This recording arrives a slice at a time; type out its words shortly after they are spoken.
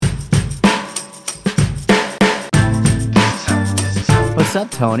What's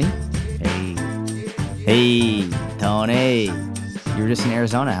up, Tony? Hey. Hey, Tony. You were just in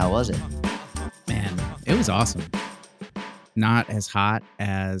Arizona. How was it? Man, it was awesome. Not as hot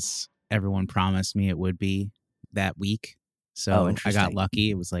as everyone promised me it would be that week. So I got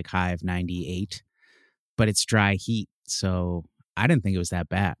lucky. It was like high of 98. But it's dry heat. So I didn't think it was that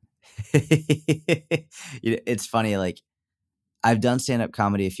bad. It's funny. Like, I've done stand-up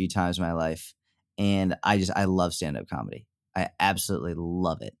comedy a few times in my life. And I love stand-up comedy. I absolutely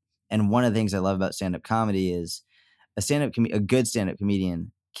love it. And one of the things I love about stand-up comedy is a good stand-up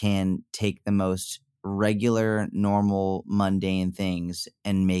comedian can take the most regular, normal, mundane things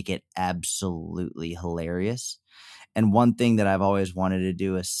and make it absolutely hilarious. And one thing that I've always wanted to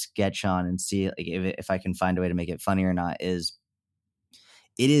do a sketch on and see like if I can find a way to make it funny or not is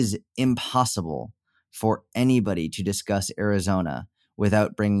it is impossible for anybody to discuss Arizona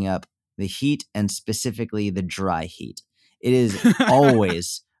without bringing up the heat and specifically the dry heat. It is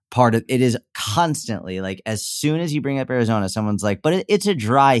always it is constantly like as soon as you bring up Arizona, someone's like, but it's a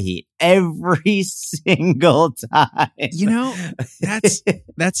dry heat every single time. You know,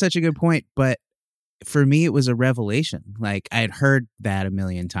 that's such a good point. But for me, it was a revelation. Like I had heard that a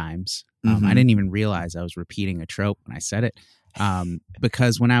million times. I didn't even realize I was repeating a trope when I said it.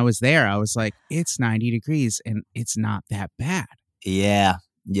 Because when I was there, I was like, it's 90 degrees and it's not that bad. Yeah.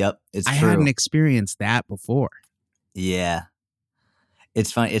 Yep. It's true. I hadn't experienced that before. Yeah.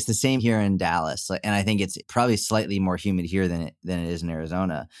 It's funny. It's the same here in Dallas. And I think it's probably slightly more humid here than it is in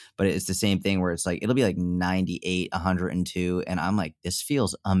Arizona. But it's the same thing where it's like, it'll be like 98, 102. And I'm like, this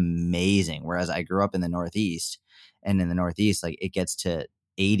feels amazing. Whereas I grew up in the Northeast, and in the Northeast, like it gets to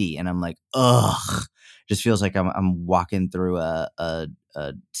 80 and I'm like, ugh, just feels like I'm walking through a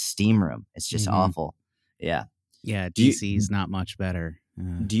steam room. It's just awful. Yeah. Yeah. DC's not much better.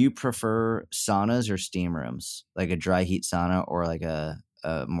 Do you prefer saunas or steam rooms, like a dry heat sauna or like a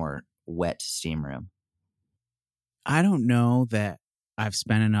more wet steam room? I don't know that I've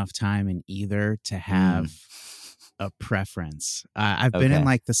spent enough time in either to have a preference. I've been in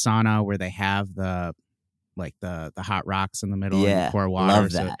like the sauna where they have the hot rocks in the middle and you pour water.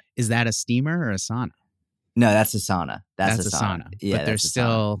 Love that. So is that a steamer or a sauna? No, that's a sauna. That's a sauna. Yeah, but there's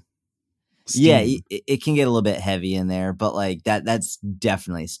still steam. Yeah, it can get a little bit heavy in there, but like that's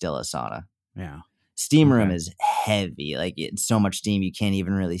definitely still a sauna. Yeah. Steam room is heavy. Like it's so much steam you can't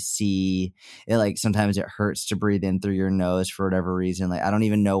even really see it. Like sometimes it hurts to breathe in through your nose for whatever reason. Like I don't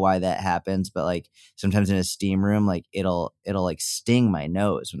even know why that happens, but like sometimes in a steam room, like it'll like sting my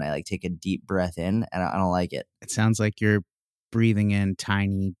nose when I like take a deep breath in, and I don't like it. It sounds like you're breathing in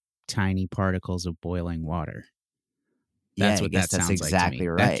tiny particles of boiling water. That's what that sounds exactly like to me.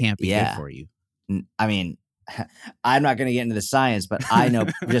 Right. That can't be good for you. I mean, I'm not going to get into the science, but I know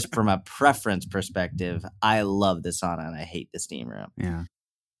just from a preference perspective, I love the sauna and I hate the steam room. Yeah.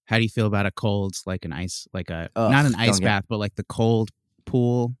 How do you feel about a cold, like an ice, like not an ice bath, but like the cold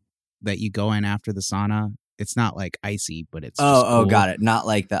pool that you go in after the sauna? It's not like icy, but it's cool. Got it. Not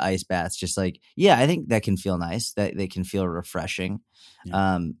like the ice baths. Just like, yeah, I think that can feel nice. That they can feel refreshing.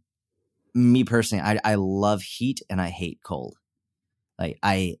 Yeah. Me personally, I love heat and I hate cold. Like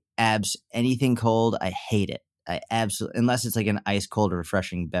anything cold, I hate it. I absolutely, unless it's like an ice cold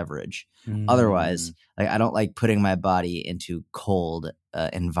refreshing beverage. Otherwise, like I don't like putting my body into cold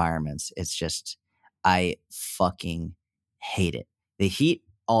environments. It's just, I fucking hate it. The heat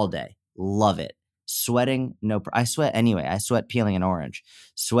all day, love it. Sweating, I sweat anyway. I sweat peeling an orange.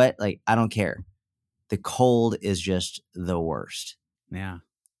 Sweat, like I don't care. The cold is just the worst. Yeah.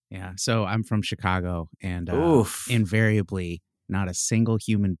 Yeah. So I'm from Chicago, and invariably not a single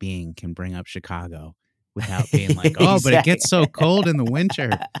human being can bring up Chicago without being like, oh, but it gets so cold in the winter.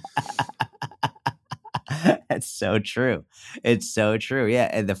 That's so true. It's so true. Yeah.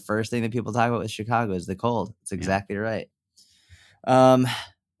 And the first thing that people talk about with Chicago is the cold. It's exactly right. All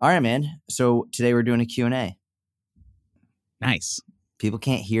right, man. So today we're doing a Q&A. Nice. People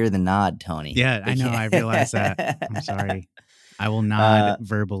can't hear the nod, Tony. Yeah, I know. I realize that. I'm sorry. I will nod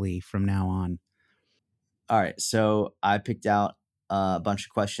verbally from now on. All right. So I picked out a bunch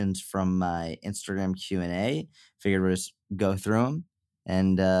of questions from my Instagram Q&A. Figured we'll just go through them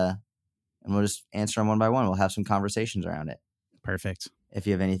and we'll just answer them one by one. We'll have some conversations around it. Perfect. If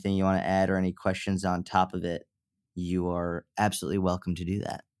you have anything you want to add or any questions on top of it, you are absolutely welcome to do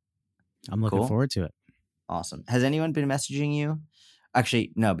that. I'm looking forward to it. Awesome. Has anyone been messaging you?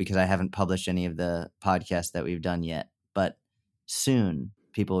 Actually, no, because I haven't published any of the podcasts that we've done yet. But soon,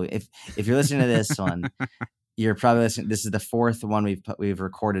 people, if you're listening to this one, You're probably listening. This is the fourth one we've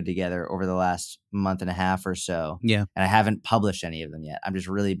recorded together over the last month and a half or so. Yeah. And I haven't published any of them yet. I'm just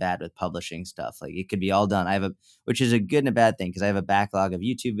really bad with publishing stuff. Like it could be all done. Which is a good and a bad thing because I have a backlog of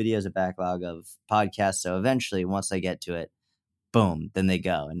YouTube videos, a backlog of podcasts. So eventually, once I get to it, boom, then they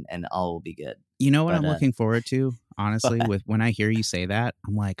go and all will be good. You know what I'm looking forward to, honestly, with when I hear you say that,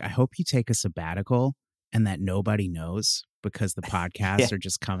 I'm like, I hope you take a sabbatical and that nobody knows because the podcasts are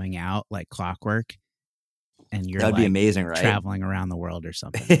just coming out like clockwork. And you're that'd be amazing, right? Traveling around the world or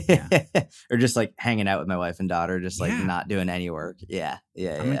something. Yeah. Or just like hanging out with my wife and daughter, just like not doing any work. Yeah.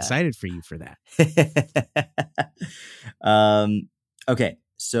 I'm excited for you for that. Okay.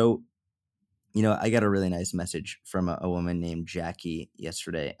 So, I got a really nice message from a woman named Jackie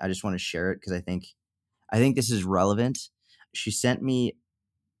yesterday. I just want to share it because I think this is relevant. She sent me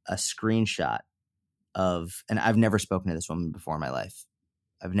a screenshot and I've never spoken to this woman before in my life.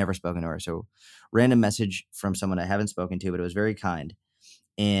 I've never spoken to her. So random message from someone I haven't spoken to, but it was very kind.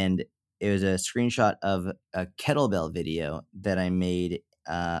 And it was a screenshot of a kettlebell video that I made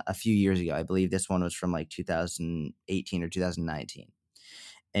a few years ago. I believe this one was from like 2018 or 2019.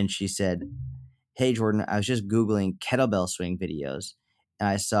 And she said, "Hey, Jordan, I was just Googling kettlebell swing videos. And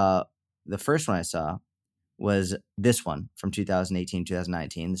I saw the first one I saw was this one from 2018,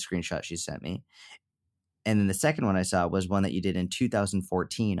 2019, the screenshot she sent me. And then the second one I saw was one that you did in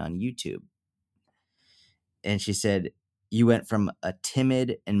 2014 on YouTube." And she said, "You went from a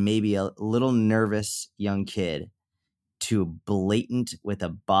timid and maybe a little nervous young kid to blatant with a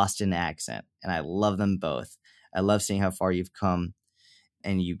Boston accent. And I love them both. I love seeing how far you've come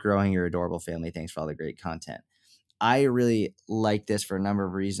and you growing your adorable family. Thanks for all the great content." I really like this for a number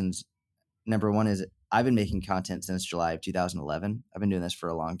of reasons. Number one is I've been making content since July of 2011. I've been doing this for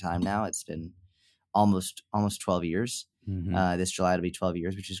a long time now. It's been almost 12 years. Mm-hmm. This July it'll be 12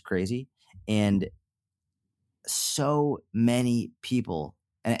 years, which is crazy. And so many people,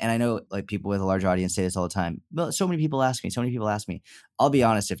 and I know like people with a large audience say this all the time, but so many people ask me. I'll be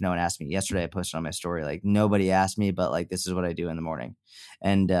honest, if no one asked me. Yesterday I posted on my story, like nobody asked me, but like this is what I do in the morning.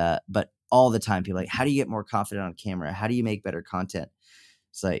 And but all the time people are like, how do you get more confident on camera? How do you make better content?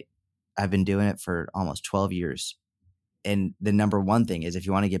 It's like I've been doing it for almost 12 years. And the number one thing is if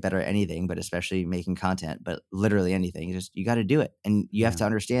you want to get better at anything, but especially making content, but literally anything, just you got to do it. And you have to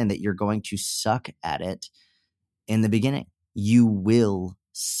understand that you're going to suck at it in the beginning. You will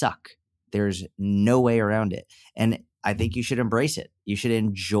suck. There's no way around it. And I think you should embrace it. You should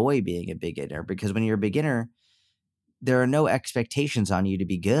enjoy being a beginner because when you're a beginner, there are no expectations on you to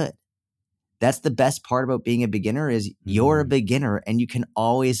be good. That's the best part about being a beginner is you're a beginner and you can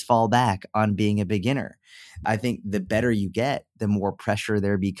always fall back on being a beginner. I think the better you get, the more pressure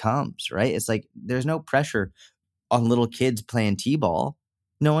there becomes, right? It's like there's no pressure on little kids playing t-ball.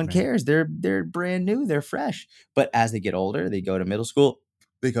 No one cares. They're brand new. They're fresh. But as they get older, they go to middle school,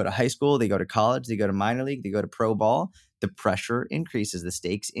 they go to high school, they go to college, they go to minor league, they go to pro ball. The pressure increases, the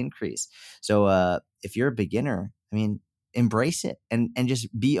stakes increase. So if you're a beginner, I mean, embrace it and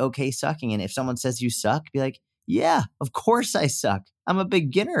just be okay sucking. And if someone says you suck, be like, yeah, of course I suck. I'm a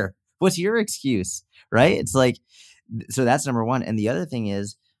beginner. What's your excuse? Right? It's like, so that's number one. And the other thing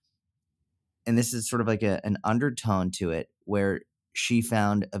is, and this is sort of like an undertone to it, where she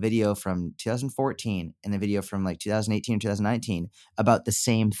found a video from 2014 and a video from like 2018 or 2019 about the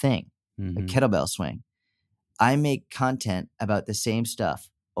same thing, a kettlebell swing. I make content about the same stuff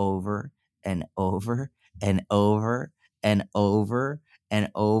over and over and over and over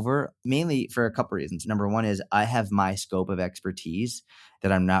and over, mainly for a couple reasons. Number one is I have my scope of expertise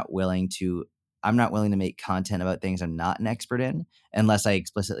that I'm not willing to make content about things I'm not an expert in unless I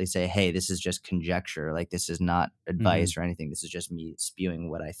explicitly say, hey, this is just conjecture. Like this is not advice or anything. This is just me spewing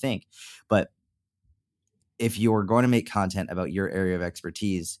what I think. But if you're going to make content about your area of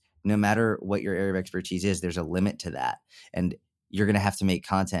expertise, no matter what your area of expertise is, there's a limit to that. And you're going to have to make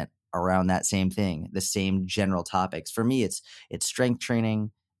content around that same thing, the same general topics. For me, it's strength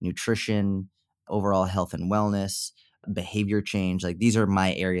training, nutrition, overall health and wellness, behavior change. Like these are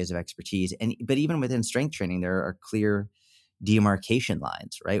my areas of expertise. But even within strength training, there are clear demarcation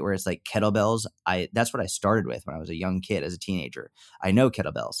lines, right? Where it's like kettlebells. That's what I started with when I was a young kid as a teenager. I know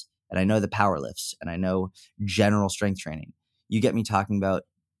kettlebells and I know the power lifts and I know general strength training. You get me talking about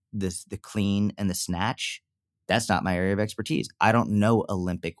the clean and the snatch. That's not my area of expertise. I don't know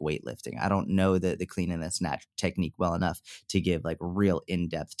Olympic weightlifting. I don't know the clean and the snatch technique well enough to give like real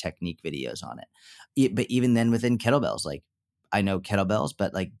in-depth technique videos on it. But even then within kettlebells, like I know kettlebells,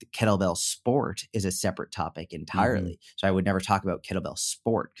 but like the kettlebell sport is a separate topic entirely. So I would never talk about kettlebell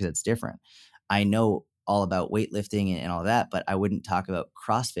sport because it's different. I know all about weightlifting and all that, but I wouldn't talk about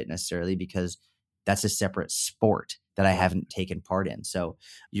CrossFit necessarily because That's a separate sport that I haven't taken part in. So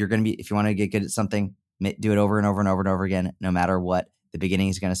you're going to be, if you want to get good at something, do it over and over and over and over again, no matter what. The beginning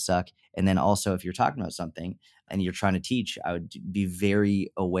is going to suck. And then also, if you're talking about something and you're trying to teach, I would be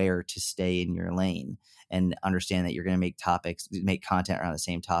very aware to stay in your lane and understand that you're going to make content around the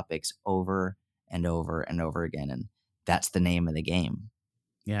same topics over and over and over again. And that's the name of the game.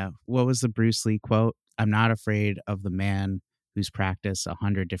 Yeah. What was the Bruce Lee quote? I'm not afraid of the man who's practiced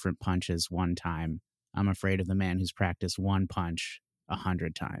 100 different punches one time. I'm afraid of the man who's practiced one punch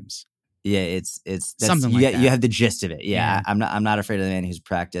 100 times. Yeah, that's something like that. You have the gist of it. Yeah. I'm not afraid of the man who's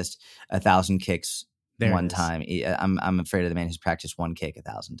practiced 1,000 kicks There one it is. time. I'm afraid of the man who's practiced one kick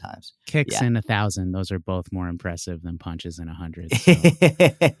 1,000 times. Kicks Yeah. in 1,000, those are both more impressive than punches in 100. So.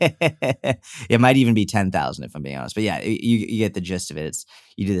 It might even be 10,000 if I'm being honest. But yeah, you get the gist of it.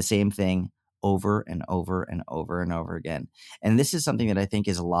 You do the same thing over and over and over and over again. And this is something that I think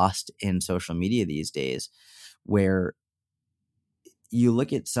is lost in social media these days, where you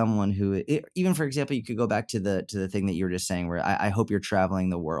look at someone who, even for example, you could go back to the thing that you were just saying, where I hope you're traveling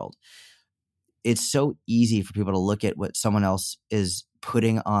the world. It's so easy for people to look at what someone else is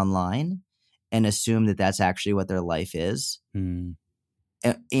putting online and assume that that's actually what their life is, and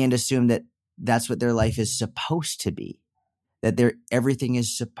assume that that's what their life is supposed to be, that everything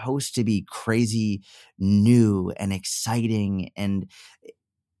is supposed to be crazy, new and exciting. And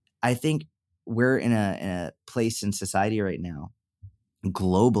I think we're in a place in society right now,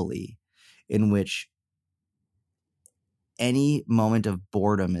 globally, in which any moment of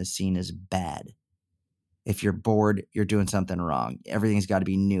boredom is seen as bad. If you're bored, you're doing something wrong. Everything's got to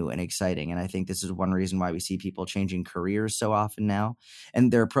be new and exciting. And I think this is one reason why we see people changing careers so often now.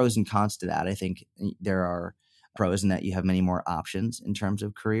 And there are pros and cons to that. I think there are pros in that you have many more options in terms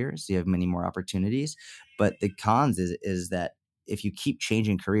of careers. You have many more opportunities. But the cons is that if you keep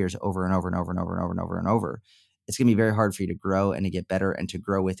changing careers over and over and over and over and over and over and over, it's going to be very hard for you to grow and to get better and to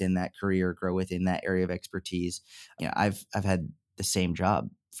grow within that career, grow within that area of expertise. I've had the same job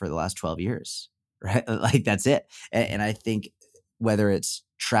for the last 12 years. Right? Like that's it. And I think whether it's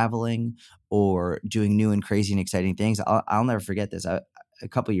traveling or doing new and crazy and exciting things, I'll never forget this. A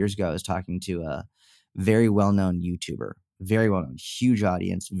couple of years ago, I was talking to a very well-known YouTuber, very well-known, huge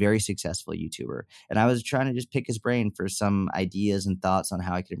audience, very successful YouTuber. And I was trying to just pick his brain for some ideas and thoughts on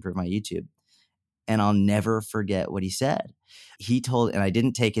how I could improve my YouTube. And I'll never forget what he said. He told, and I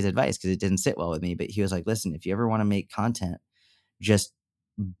didn't take his advice because it didn't sit well with me, but he was like, listen, if you ever want to make content, just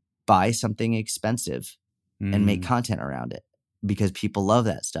buy something expensive and make content around it, because people love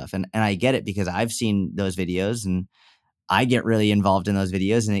that stuff. And I get it, because I've seen those videos and I get really involved in those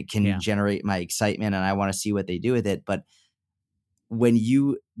videos, and it can generate my excitement and I want to see what they do with it. But when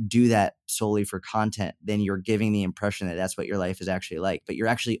you do that solely for content, then you're giving the impression that that's what your life is actually like, but you're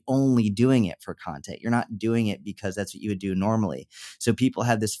actually only doing it for content. You're not doing it because that's what you would do normally. So people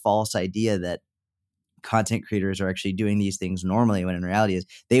have this false idea that content creators are actually doing these things normally, when in reality is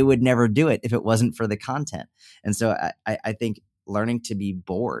they would never do it if it wasn't for the content. And so I think learning to be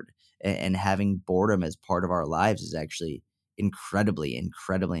bored and having boredom as part of our lives is actually incredibly,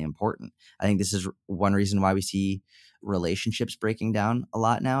 incredibly important. I think this is one reason why we see relationships breaking down a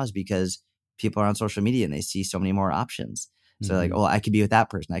lot now, is because people are on social media and they see so many more options. So like, oh, I could be with that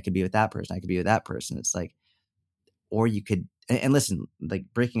person. I could be with that person. I could be with that person. It's like, or you could, and listen, like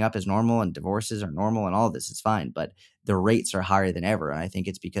breaking up is normal and divorces are normal and all of this, it's fine, but the rates are higher than ever. And I think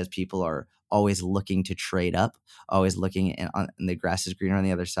it's because people are always looking to trade up, always looking and the grass is greener on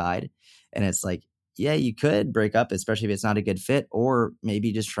the other side. And it's like, yeah, you could break up, especially if it's not a good fit, or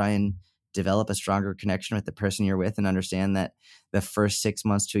maybe just try and develop a stronger connection with the person you're with and understand that the first 6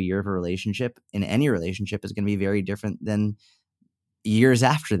 months to a year of a relationship, in any relationship, is going to be very different than years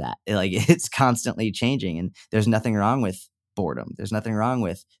after that. Like it's constantly changing, and there's nothing wrong with boredom. There's nothing wrong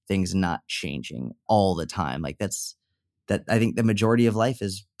with things not changing all the time. Like that. I think the majority of life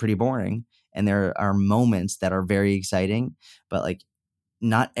is pretty boring, and there are moments that are very exciting, but like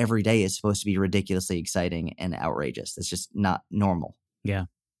not every day is supposed to be ridiculously exciting and outrageous. That's just not normal. Yeah.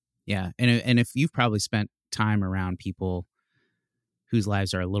 Yeah. And if you've probably spent time around people whose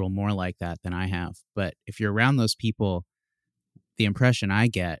lives are a little more like that than I have, but if you're around those people, the impression I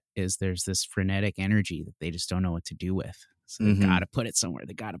get is there's this frenetic energy that they just don't know what to do with. So they've got to put it somewhere.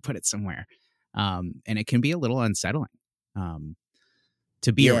 They got to put it somewhere. And it can be a little unsettling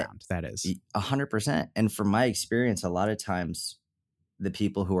to be around, that is. 100%. And from my experience, a lot of times the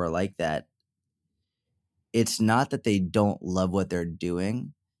people who are like that, it's not that they don't love what they're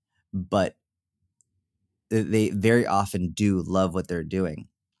doing, but they very often do love what they're doing,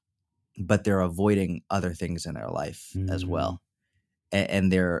 but they're avoiding other things in their life as well.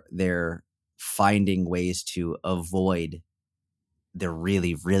 And they're finding ways to avoid the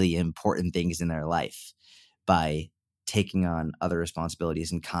really, really important things in their life by taking on other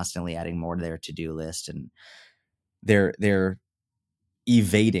responsibilities and constantly adding more to their to-do list. And they're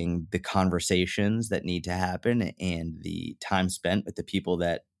evading the conversations that need to happen and the time spent with the people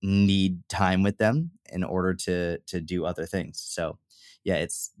that need time with them in order to do other things. So yeah,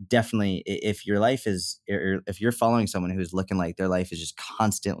 it's definitely, if your life is, or if you're following someone who's looking like their life is just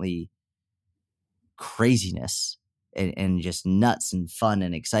constantly craziness and just nuts and fun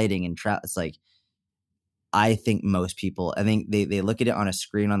and exciting and it's like, I think most people, I think they look at it on a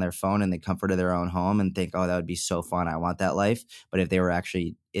screen on their phone in the comfort of their own home and think, oh, that would be so fun. I want that life. But if they were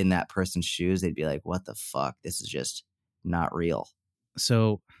actually in that person's shoes, they'd be like, what the fuck? This is just not real.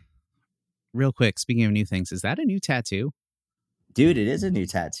 So real quick, speaking of new things, is that a new tattoo? Dude, it is a new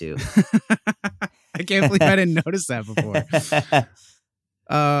tattoo. I can't believe I didn't notice that before.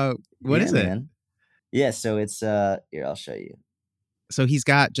 What is it? Man. Yeah, so it's here, I'll show you. So he's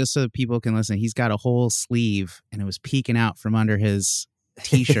got, just so people can listen, he's got a whole sleeve and it was peeking out from under his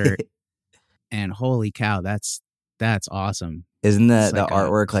t-shirt. And holy cow, that's awesome. Isn't the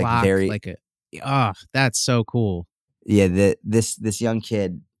artwork clock, like very that's so cool. Yeah, this young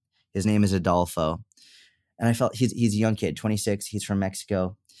kid, his name is Adolfo. And I felt he's a young kid, 26, he's from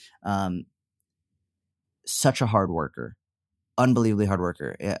Mexico. Such a hard worker. Unbelievably hard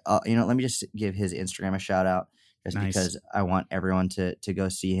worker. Let me just give his Instagram a shout out just nice. Because I want everyone to go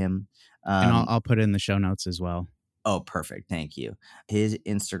see him. And I'll put it in the show notes as well. Oh, perfect. Thank you. His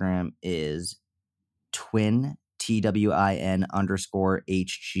Instagram is twin, TWIN _ HG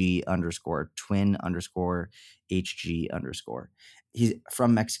 _ twin _ HG _. He's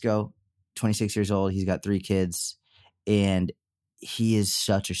from Mexico, 26 years old. He's got 3 kids and he is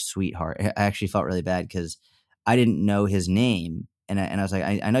such a sweetheart. I actually felt really bad because I didn't know his name. And I was like,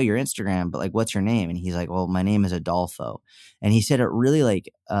 I know your Instagram, but like, what's your name? And he's like, well, my name is Adolfo. And he said it really like,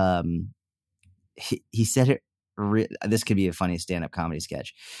 he said it, this could be a funny stand-up comedy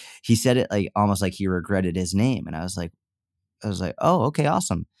sketch. He said it like, almost like he regretted his name. And I was like, oh, okay,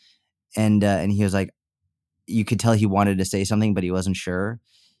 awesome. And he was like, you could tell he wanted to say something, but he wasn't sure.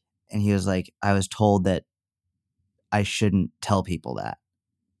 And he was like, I was told that I shouldn't tell people that.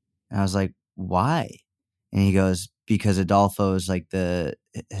 And I was like, why? And he goes, because Adolfo is like the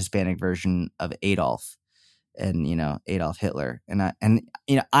Hispanic version of Adolf and, Adolf Hitler. And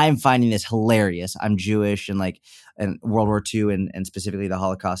I'm finding this hilarious. I'm Jewish and World War II and specifically the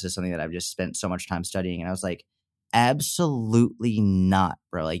Holocaust is something that I've just spent so much time studying. And I was like, absolutely not,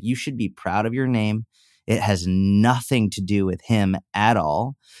 bro. Like, you should be proud of your name. It has nothing to do with him at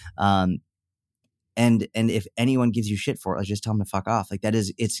all. And if anyone gives you shit for it, like, just tell them to fuck off. Like, that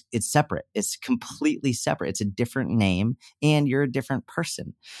is, it's separate. It's completely separate. It's a different name and you're a different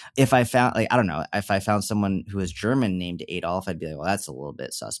person. If I found, I don't know, if I found someone who was German named Adolf, I'd be like, well, that's a little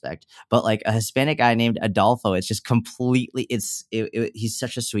bit suspect. But like a Hispanic guy named Adolfo, it's just completely, he's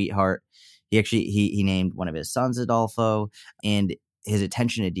such a sweetheart. He actually, he named one of his sons Adolfo, and his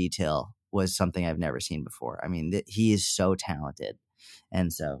attention to detail was something I've never seen before. I mean, he is so talented.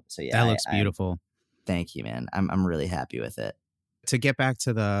 And so yeah. That looks beautiful. Thank you, man. I'm really happy with it. To get back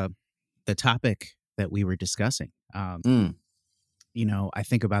to the topic that we were discussing, I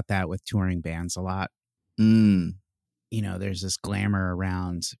think about that with touring bands a lot. There's this glamour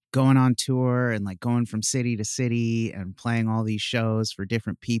around going on tour and like going from city to city and playing all these shows for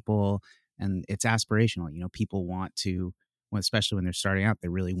different people. And it's aspirational. People want to, especially when they're starting out, they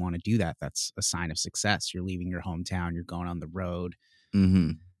really want to do that. That's a sign of success. You're leaving your hometown. You're going on the road.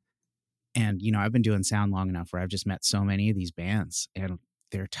 Mm-hmm. And, I've been doing sound long enough where I've just met so many of these bands and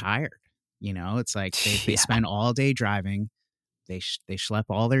they're tired. It's like they spend all day driving. They schlep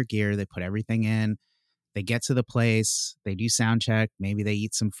all their gear. They put everything in. They get to the place. They do sound check. Maybe they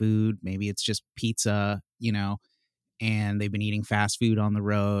eat some food. Maybe it's just pizza, and they've been eating fast food on the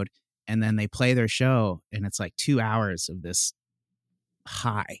road. And then they play their show and it's like 2 hours of this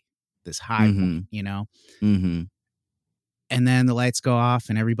high point, Mm-hmm. And then the lights go off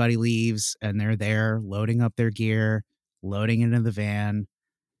and everybody leaves and they're there loading up their gear, loading into the van,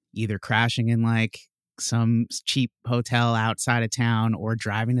 either crashing in like some cheap hotel outside of town or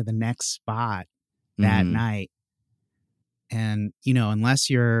driving to the next spot that night. And, unless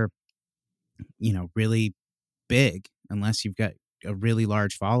you're, really big, unless you've got a really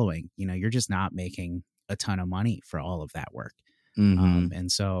large following, you're just not making a ton of money for all of that work. And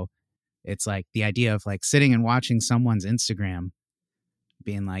so it's like the idea of like sitting and watching someone's Instagram,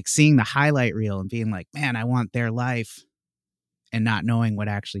 being like seeing the highlight reel and being like, man, I want their life, and not knowing what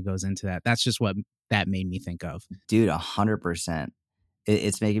actually goes into that. That's just what that made me think of. Dude, 100%.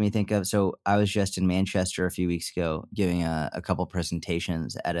 It's making me think of, so I was just in Manchester a few weeks ago giving a couple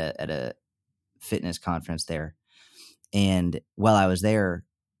presentations at a fitness conference there. And while I was there,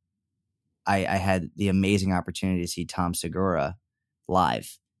 I had the amazing opportunity to see Tom Segura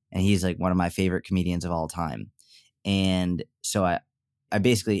live. And he's like one of my favorite comedians of all time. And so I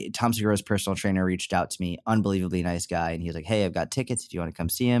basically, Tom Segura's personal trainer reached out to me, unbelievably nice guy. And he was like, hey, I've got tickets if you want to come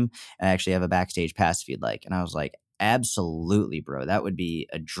see him. And I actually have a backstage pass if you'd like. And I was like, absolutely, bro. That would be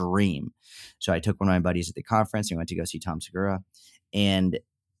a dream. So I took one of my buddies at the conference and we went to go see Tom Segura. And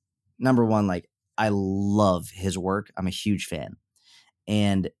number one, like, I love his work. I'm a huge fan.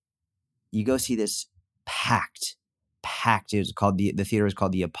 And you go see this packed. It was called the theater was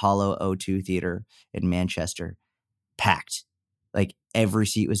called the Apollo O2 Theater in Manchester. Packed. Like every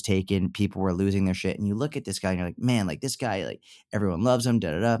seat was taken. People were losing their shit. And you look at this guy and you're like, man, like this guy, like everyone loves him.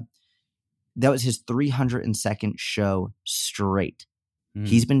 Da da da. That was his 302nd show straight.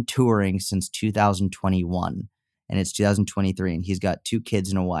 He's been touring since 2021 and it's 2023 and he's got 2 kids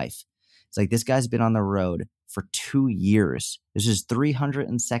and a wife. It's like this guy's been on the road for 2 years. This is his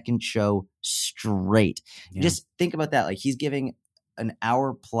 302nd show straight. Yeah. Just think about that. Like he's giving an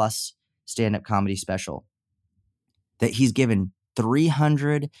hour plus stand-up comedy special that he's given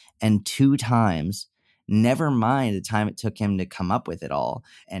 302 times. Never mind the time it took him to come up with it all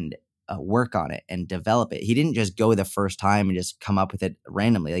and work on it and develop it. He didn't just go the first time and just come up with it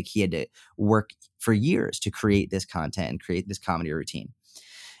randomly. Like he had to work for years to create this content and create this comedy routine.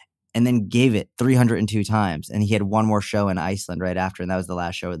 And then gave it 302 times. And he had one more show in Iceland right after, and that was the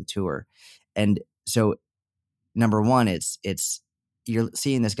last show of the tour. And so, number one, it's you're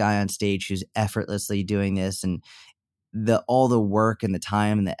seeing this guy on stage who's effortlessly doing this, and all the work and the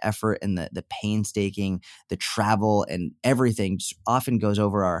time and the effort and the painstaking, the travel and everything just often goes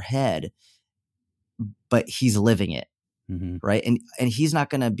over our head, but he's living it. Mm-hmm. Right. And he's not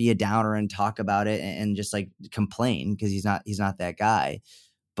going to be a downer and talk about it and just like complain because he's not that guy.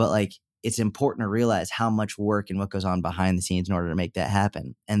 But like, it's important to realize how much work and what goes on behind the scenes in order to make that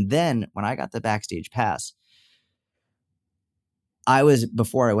happen. And then when I got the backstage pass,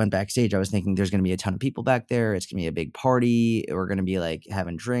 before I went backstage, I was thinking there's going to be a ton of people back there. It's going to be a big party. We're going to be like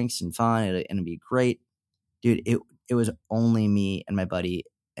having drinks and fun. It'll be great. Dude, it was only me and my buddy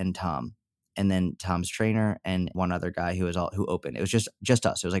and Tom, and then Tom's trainer and one other guy who opened. It was just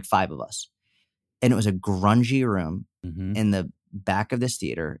us. It was like 5 of us. And it was a grungy room in the back of this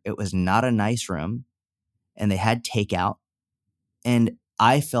theater. It was not a nice room, and they had takeout. And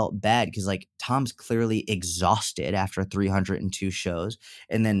I felt bad because like Tom's clearly exhausted after 302 shows,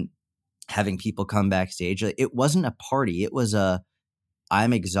 and then having people come backstage. Like, it wasn't a party. It was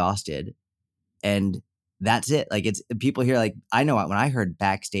I'm exhausted, and that's it. Like it's people here. Like I know when I heard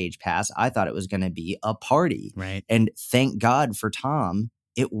backstage pass, I thought it was going to be a party, right? And thank God for Tom.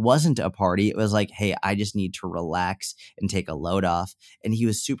 It wasn't a party. It was like, hey, I just need to relax and take a load off. And he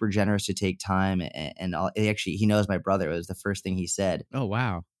was super generous to take time. And he knows my brother. It was the first thing he said. Oh,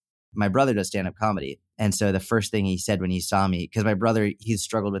 wow. My brother does stand-up comedy. And so the first thing he said when he saw me, because my brother, he's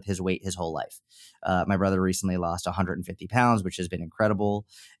struggled with his weight his whole life. My brother recently lost 150 pounds, which has been incredible.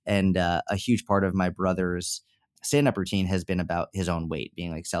 And a huge part of my brother's stand-up routine has been about his own weight, being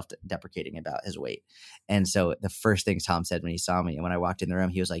like self-deprecating about his weight. And so the first thing Tom said when he saw me and when I walked in the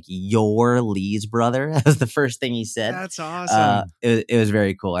room, he was like, "You're Lee's brother." That was the first thing he said. That's awesome. It was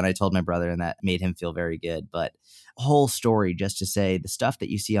very cool. And I told my brother, and that made him feel very good. But whole story just to say the stuff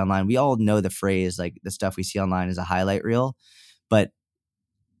that you see online, we all know the phrase, like the stuff we see online is a highlight reel, but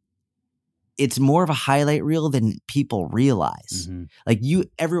it's more of a highlight reel than people realize. Like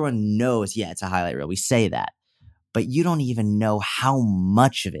everyone knows, yeah, it's a highlight reel. We say that, but you don't even know how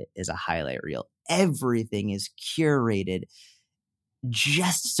much of it is a highlight reel. Everything is curated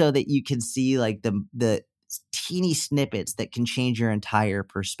just so that you can see like the teeny snippets that can change your entire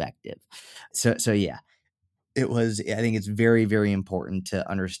perspective. So yeah, I think it's very, very important to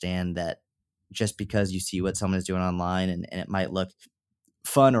understand that just because you see what someone is doing online and it might look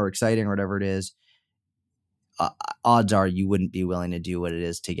fun or exciting or whatever it is, odds are you wouldn't be willing to do what it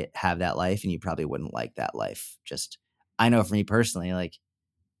is to have that life, and you probably wouldn't like that life. I know for me personally, like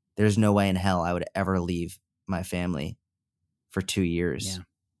there's no way in hell I would ever leave my family for 2 years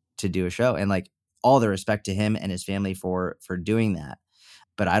to do a show. And like all the respect to him and his family for doing that.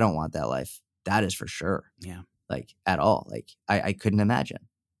 But I don't want that life. That is for sure. Yeah. Like at all. Like I couldn't imagine.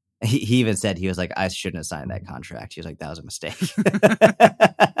 He even said, he was like, I shouldn't have signed that contract. He was like, that was a mistake.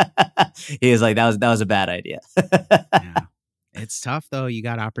 He was like, that was a bad idea. Yeah. It's tough though. You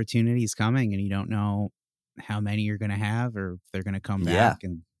got opportunities coming and you don't know how many you're going to have or if they're going to come back.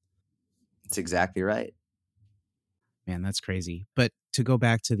 And it's exactly right. Man, that's crazy. But to go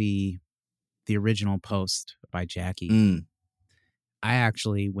back to the original post by Jackie, I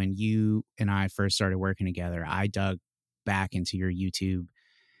actually, when you and I first started working together, I dug back into your YouTube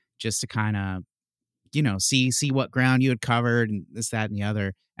just to kind of, see what ground you had covered and this, that, and the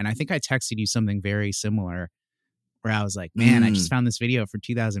other. And I think I texted you something very similar where I was like, man, I just found this video for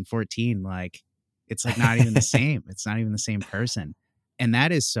 2014. Like, it's like not even the same. It's not even the same person. And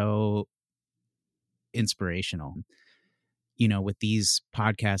that is so inspirational. With these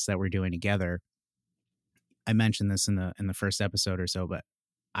podcasts that we're doing together, I mentioned this in the first episode or so, but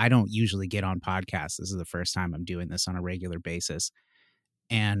I don't usually get on podcasts. This is the first time I'm doing this on a regular basis.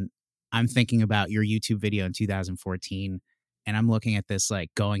 And I'm thinking about your YouTube video in 2014, and I'm looking at this like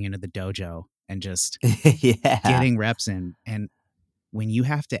going into the dojo and just getting reps in. And when you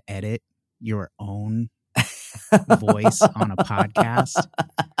have to edit your own voice on a podcast,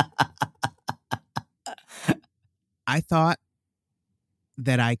 I thought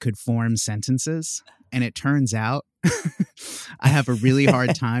that I could form sentences, and it turns out I have a really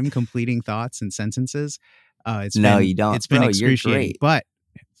hard time completing thoughts and sentences. You don't. It's been Bro, excruciating, but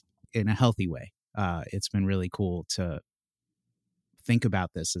in a healthy way. It's been really cool to think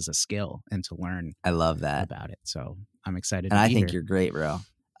about this as a skill and to learn. I love that about it. So I'm excited. And I think you're great, bro.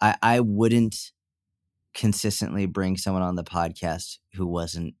 I wouldn't consistently bring someone on the podcast who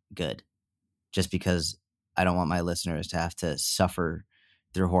wasn't good, just because I don't want my listeners to have to suffer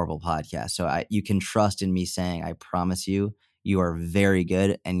through horrible podcasts. So you can trust in me saying, I promise you, you are very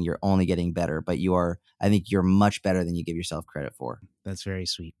good and you're only getting better, but I think you're much better than you give yourself credit for. That's very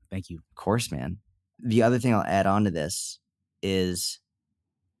sweet. Thank you. Of course, man. The other thing I'll add on to this is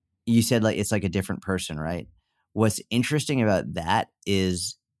you said like it's like a different person, right? What's interesting about that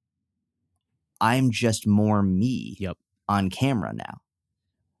is I'm just more me on camera now.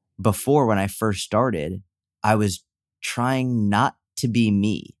 Before, when I first started, I was trying not to be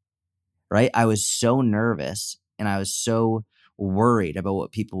me, right? I was so nervous and I was so worried about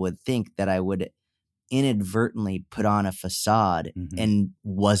what people would think that I would inadvertently put on a facade and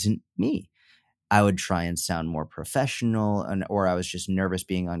wasn't me. I would try and sound more professional, or I was just nervous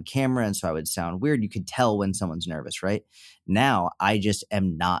being on camera, and so I would sound weird. You could tell when someone's nervous, right? Now I just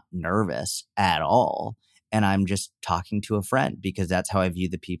am not nervous at all, and I'm just talking to a friend, because that's how I view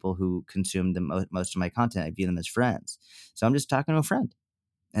the people who consume the most of my content. I view them as friends. So I'm just talking to a friend,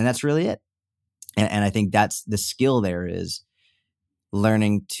 and that's really it. And I think that's the skill there, is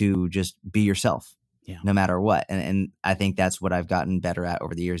learning to just be yourself, no matter what. And I think that's what I've gotten better at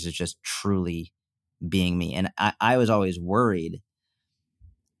over the years, is just truly being me. And I was always worried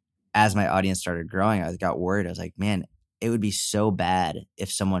as my audience started growing. I got worried. I was like, man, it would be so bad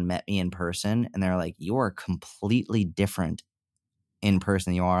if someone met me in person and they're like, you are completely different in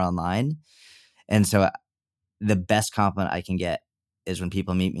person than you are online. And so the best compliment I can get is when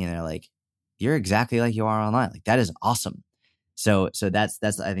people meet me and they're like, you're exactly like you are online. Like, that is awesome. So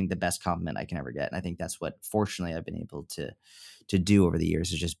that's I think the best compliment I can ever get. And I think that's what, fortunately, I've been able to do over the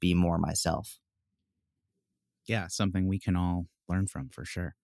years, is just be more myself. Yeah, something we can all learn from, for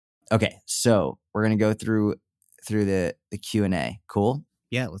sure. Okay, so we're gonna go through the Q&A. Cool?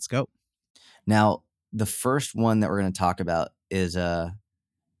 Yeah, let's go. Now, the first one that we're gonna talk about is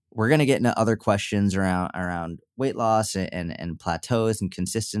we're gonna get into other questions around weight loss and plateaus and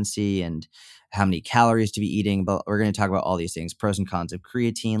consistency and how many calories to be eating. But we're gonna talk about all these things, pros and cons of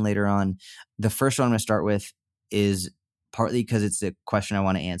creatine later on. The first one I'm gonna start with is partly because it's the question I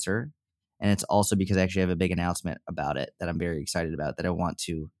want to answer, and it's also because I actually have a big announcement about it that I'm very excited about, that I want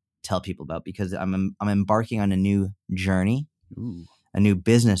to tell people about, because I'm embarking on a new journey, a new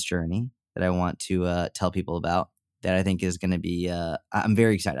business journey that I want to tell people about, that I think is going to be, I'm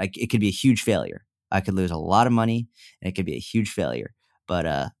very excited. It could be a huge failure. I could lose a lot of money, and it could be a huge failure, but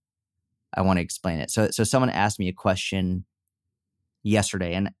I want to explain it. So someone asked me a question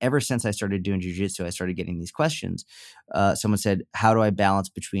yesterday, and ever since I started doing jiu-jitsu, I started getting these questions. Someone said, how do I balance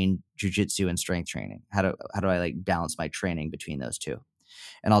between jiu-jitsu and strength training? How do I like balance my training between those two?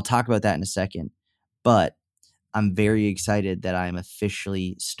 And I'll talk about that in a second, but I'm very excited that I'm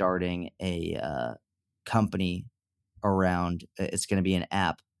officially starting a company around, it's going to be an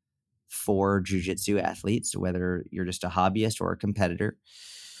app for jiu-jitsu athletes, whether you're just a hobbyist or a competitor,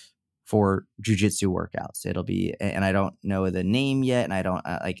 for jiu-jitsu workouts. It'll be, and I don't know the name yet, and I don't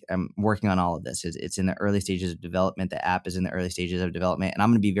I'm working on all of this. It's in the early stages of development. The app is in the early stages of development, and I'm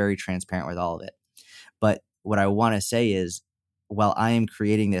going to be very transparent with all of it. But what I want to say is, while I am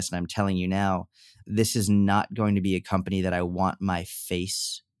creating this, and I'm telling you now, this is not going to be a company that I want my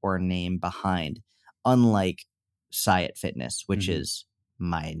face or name behind, unlike Sciat Fitness, which is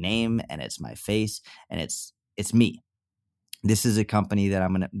my name and it's my face and it's me. This is a company that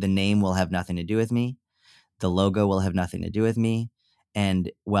the name will have nothing to do with me. The logo will have nothing to do with me.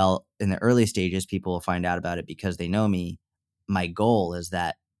 And well, in the early stages, people will find out about it because they know me. My goal is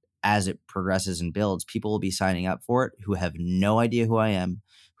that as it progresses and builds, people will be signing up for it who have no idea who I am,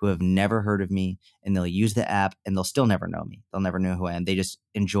 who have never heard of me, and they'll use the app and they'll still never know me. They'll never know who I am. They just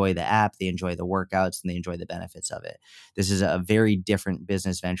enjoy the app, they enjoy the workouts, and they enjoy the benefits of it. This is a very different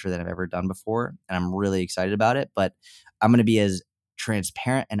business venture than I've ever done before, and I'm really excited about it. But I'm going to be as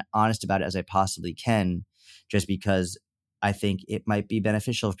transparent and honest about it as I possibly can, just because I think it might be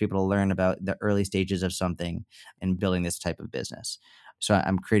beneficial for people to learn about the early stages of something and building this type of business. So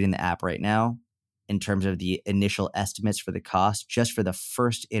I'm creating the app right now. In terms of the initial estimates for the cost, just for the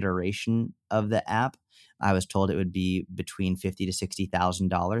first iteration of the app, I was told it would be between $50,000 to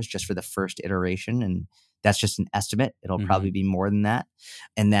 $60,000 just for the first iteration, and that's just an estimate. It'll probably be more than that,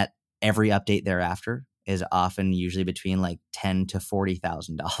 and that every update thereafter is often usually between like $10,000 to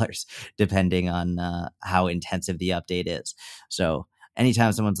 $40,000, depending on how intensive the update is. So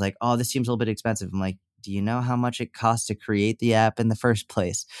anytime someone's like, "Oh, this seems a little bit expensive," I'm like, do you know how much it costs to create the app in the first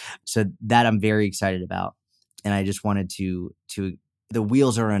place? So that I'm very excited about. And I just wanted to the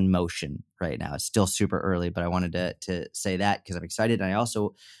wheels are in motion right now. It's still super early, but I wanted to say that because I'm excited. And I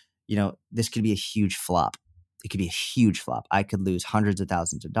also, this could be a huge flop. It could be a huge flop. I could lose hundreds of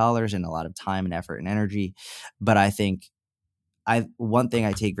thousands of dollars and a lot of time and effort and energy. But I think one thing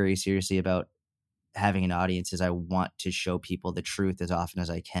I take very seriously about having an audience is I want to show people the truth as often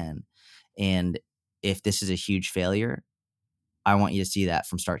as I can. And if this is a huge failure, I want you to see that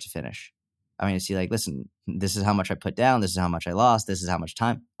from start to finish. I want you to see, like, listen, this is how much I put down. This is how much I lost. This is how much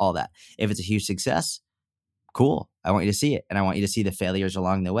time, all that. If it's a huge success, cool. I want you to see it. And I want you to see the failures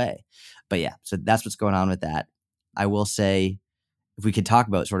along the way. But yeah, so that's what's going on with that. I will say, if we could talk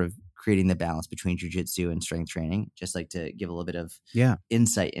about sort of creating the balance between jiu-jitsu and strength training, just like to give a little bit of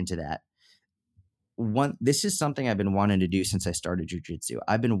insight into that. This is something I've been wanting to do since I started jiu-jitsu.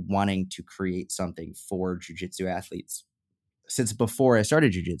 I've been wanting to create something for jiu-jitsu athletes since before I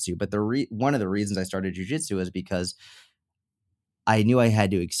started jiu-jitsu. But one of the reasons I started jiu-jitsu is because I knew I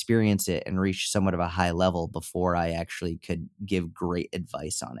had to experience it and reach somewhat of a high level before I actually could give great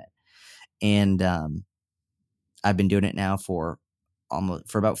advice on it. And I've been doing it now for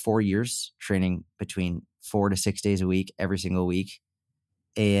about 4 years, training between 4 to 6 days a week, every single week.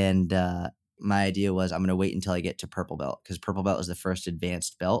 And my idea was I'm going to wait until I get to purple belt, because purple belt is the first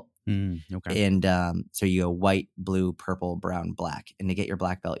advanced belt. Okay. And so you go white, blue, purple, brown, black. And to get your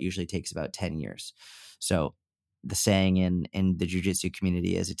black belt usually takes about 10 years. So the saying in the jiu-jitsu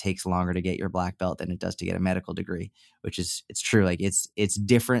community is it takes longer to get your black belt than it does to get a medical degree, which is, it's true. Like it's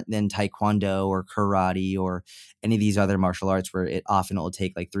different than taekwondo or karate or any of these other martial arts where it often will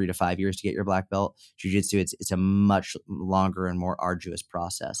take like 3 to 5 years to get your black belt. Jiu-jitsu, it's a much longer and more arduous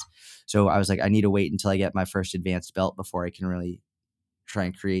process. So I was like, I need to wait until I get my first advanced belt before I can really try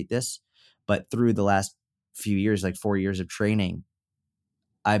and create this. But through the last few years, like 4 years of training,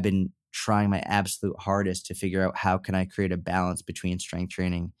 I've been trying my absolute hardest to figure out how can I create a balance between strength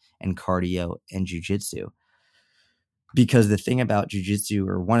training and cardio and jiu-jitsu. Because the thing about jiu-jitsu,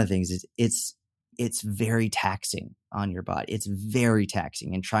 or one of the things, is it's very taxing on your body. It's very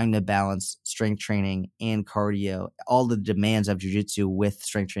taxing, and trying to balance strength training and cardio, all the demands of jiu-jitsu with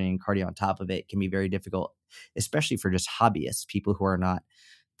strength training and cardio on top of it, can be very difficult, especially for just hobbyists, people who are not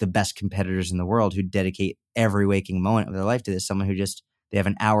the best competitors in the world, who dedicate every waking moment of their life to this. Someone who just, they have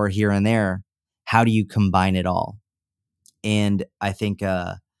an hour here and there. How do you combine it all? And I think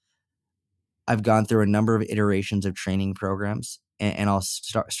I've gone through a number of iterations of training programs, and I'll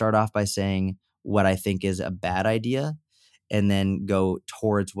start off by saying what I think is a bad idea, and then go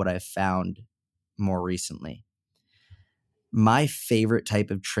towards what I've found more recently. My favorite type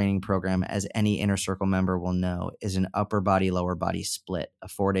of training program, as any Inner Circle member will know, is an upper body, lower body split, a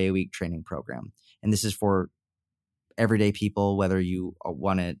 4-day-a-week training program. And this is for everyday people, whether you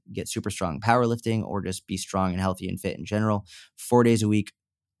want to get super strong powerlifting or just be strong and healthy and fit in general. 4 days a week,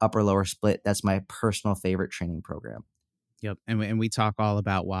 upper lower split. That's my personal favorite training program. Yep. And we talk all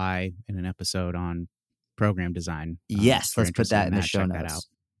about why in an episode on program design. Yes, let's put that in the show check notes. that out.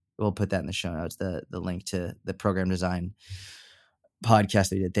 We'll put that in the show notes, the link to the program design podcast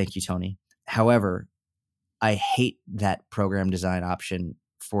that we did. Thank you, Tony. However, I hate that program design option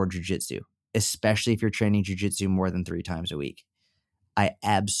for jiu-jitsu, especially if you're training jiu-jitsu more than 3 times a week. I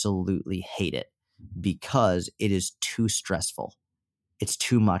absolutely hate it because it is too stressful. It's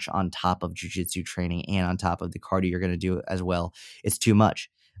too much on top of jiu-jitsu training and on top of the cardio you're going to do as well. It's too much.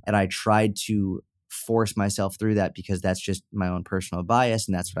 And I tried to force myself through that because that's just my own personal bias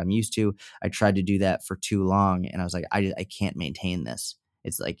and that's what I'm used to. I tried to do that for too long and I was like, I can't maintain this.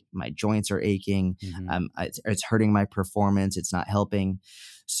 It's like my joints are aching. It's hurting my performance. It's not helping.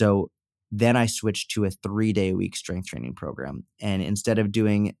 So then I switched to a 3-day-a-week strength training program. And instead of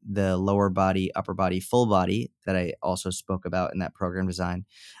doing the lower body, upper body, full body that I also spoke about in that program design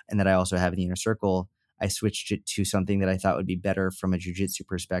and that I also have in the Inner Circle, I switched it to something that I thought would be better from a jiu-jitsu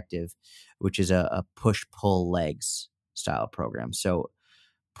perspective, which is a push-pull legs style program. So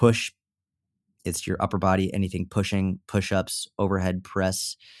push, it's your upper body, anything pushing, push-ups, overhead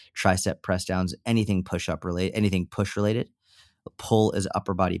press, tricep press downs, anything push-up related, anything push related. Pull is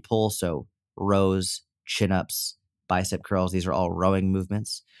upper body pull, so rows, chin-ups, bicep curls, these are all rowing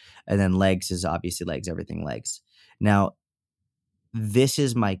movements. And then legs is obviously legs, everything legs. Now, this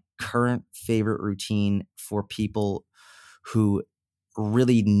is my current favorite routine for people who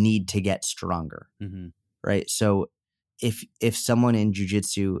really need to get stronger, right? So if someone in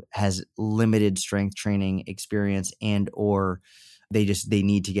jiu-jitsu has limited strength training experience and or they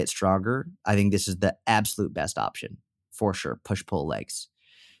need to get stronger, I think this is the absolute best option for sure. Push pull legs,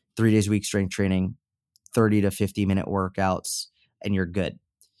 3 days a week strength training, 30 to 50 minute workouts, and you're good.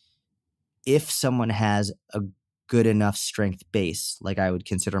 If someone has a good enough strength base, like I would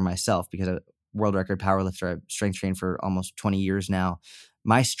consider myself, because I'm a world record powerlifter, I've strength trained for almost 20 years now.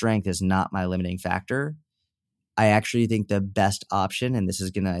 My strength is not my limiting factor. I actually think the best option, and this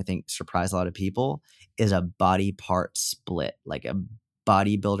is going to, I think, surprise a lot of people, is a body part split, like a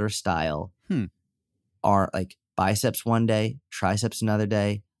bodybuilder style. Are like biceps one day, triceps another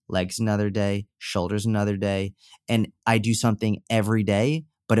day, legs another day, shoulders another day. And I do something every day,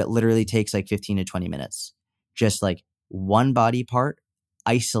 but it literally takes like 15 to 20 minutes. Just like one body part,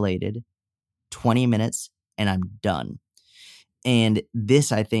 isolated, 20 minutes, and I'm done. And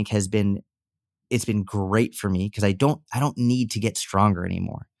this, I think, it's been great for me because I don't need to get stronger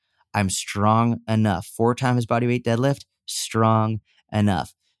anymore. I'm strong enough. 4 times body weight deadlift, strong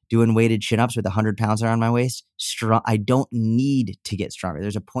enough. Doing weighted chin-ups with 100 pounds around my waist, strong. I don't need to get stronger.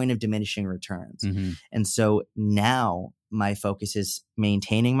 There's a point of diminishing returns. And so now my focus is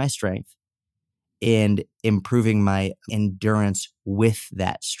maintaining my strength and improving my endurance with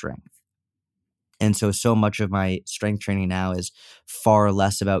that strength. And so much of my strength training now is far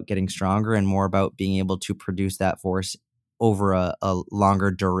less about getting stronger and more about being able to produce that force over a longer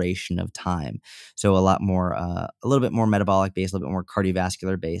duration of time. So a little bit more metabolic based, a little bit more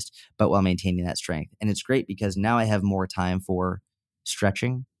cardiovascular based, but while maintaining that strength. And it's great because now I have more time for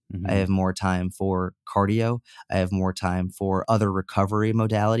stretching. I have more time for cardio. I have more time for other recovery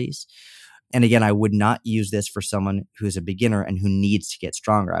modalities. And again, I would not use this for someone who's a beginner and who needs to get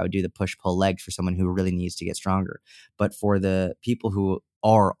stronger. I would do the push-pull legs for someone who really needs to get stronger. But for the people who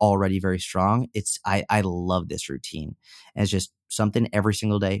are already very strong, I love this routine. And it's just something every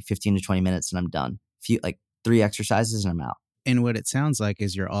single day, 15 to 20 minutes, and I'm done. Like 3 exercises and I'm out. And what it sounds like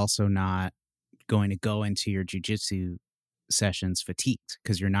is you're also not going to go into your jiu-jitsu sessions fatigued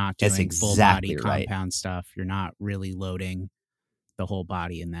because you're not doing full body compound stuff. You're not really loading the whole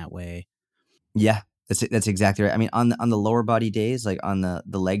body in that way. Yeah, that's exactly right. I mean, on the lower body days, like on the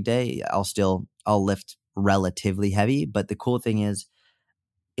leg day, I'll lift relatively heavy. But the cool thing is,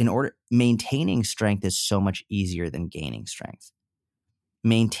 maintaining strength is so much easier than gaining strength.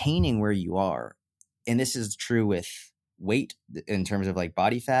 Maintaining where you are, and this is true with weight in terms of like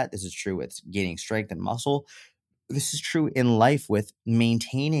body fat. This is true with gaining strength and muscle. This is true in life with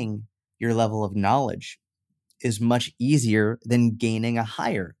maintaining your level of knowledge is much easier than gaining a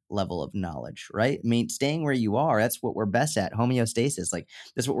higher level of knowledge, right? I mean, staying where you are, that's what we're best at. Homeostasis, like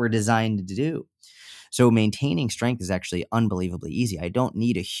that's what we're designed to do. So maintaining strength is actually unbelievably easy. I don't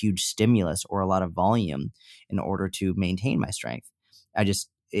need a huge stimulus or a lot of volume in order to maintain my strength.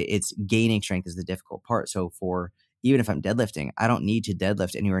 It's gaining strength is the difficult part. So even if I'm deadlifting, I don't need to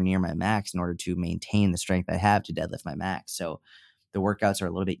deadlift anywhere near my max in order to maintain the strength I have to deadlift my max. So the workouts are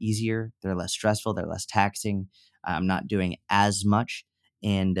a little bit easier. They're less stressful. They're less taxing. I'm not doing as much.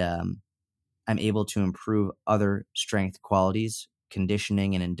 And I'm able to improve other strength qualities,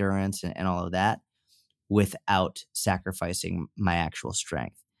 conditioning and endurance and all of that without sacrificing my actual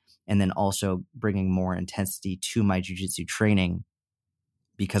strength. And then also bringing more intensity to my jiu-jitsu training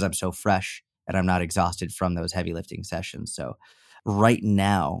because I'm so fresh and I'm not exhausted from those heavy lifting sessions. So right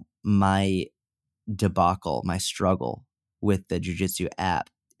now, my debacle, my struggle with the jiu-jitsu app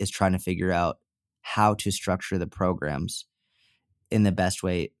is trying to figure out how to structure the programs in the best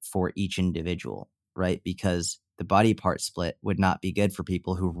way for each individual, right? Because the body part split would not be good for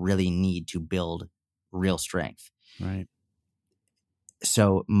people who really need to build real strength. Right.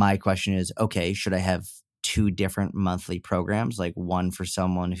 So my question is, okay, should I have 2 different monthly programs, like one for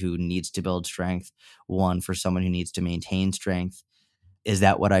someone who needs to build strength, one for someone who needs to maintain strength? Is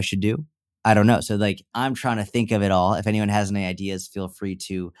that what I should do? I don't know. So like, I'm trying to think of it all. If anyone has any ideas, feel free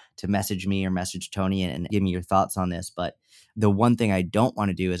to message me or message Tony and give me your thoughts on this. But the one thing I don't want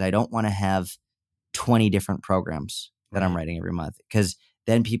to do is I don't want to have 20 different programs that I'm Right. writing every month, because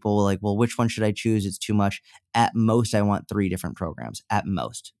then people will like, well, which one should I choose? It's too much. At most, I want 3 different programs at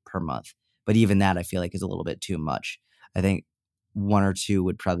most per month. But even that I feel like is a little bit too much. I think 1 or 2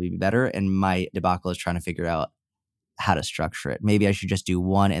 would probably be better. And my debacle is trying to figure out how to structure it. Maybe I should just do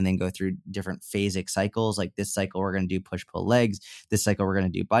one and then go through different phasic cycles. Like this cycle, we're going to do push pull legs. This cycle, we're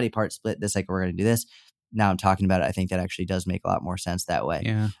going to do body part split. This cycle, we're going to do this. Now I'm talking about it. I think that actually does make a lot more sense that way.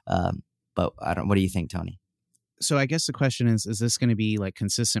 Yeah. But what do you think, Tony? So I guess the question is this going to be like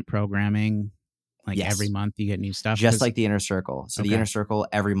consistent programming? Like Yes. every month you get new stuff? Just like the Inner Circle. So the Okay. Inner Circle,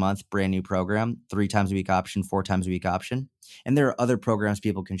 every month, brand new program, 3 times a week option, 4 times a week option. And there are other programs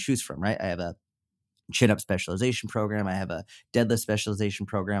people can choose from, right? I have a chin-up specialization program. I have a deadlift specialization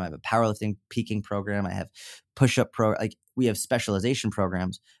program. I have a powerlifting peaking program. I have push-up like we have specialization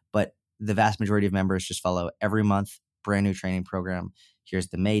programs, but the vast majority of members just follow every month, brand new training program. Here's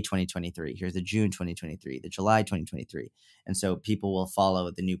the May 2023. Here's the June 2023, the July 2023. And so people will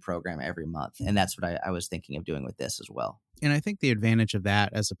follow the new program every month. And that's what I was thinking of doing with this as well. And I think the advantage of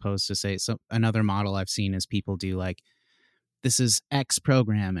that, as opposed to say, so another model I've seen is people do like, this is X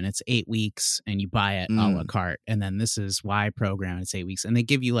program and it's 8 weeks and you buy it a la carte. And then this is Y program and it's 8 weeks. And they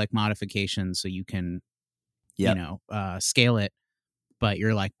give you like modifications so you can, scale it. But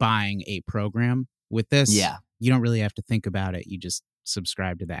you're like buying a program. With this, you don't really have to think about it. You just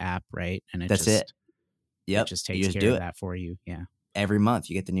subscribe to the app, right? And That's it. Yep. It just takes care of that for you. Yeah. Every month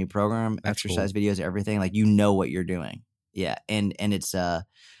you get the new program, That's exercise cool. videos, everything. Like, you know what you're doing. Yeah. And it's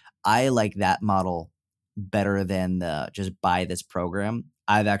I like that model better than the just buy this program.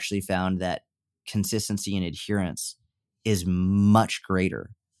 I've actually found that consistency and adherence is much greater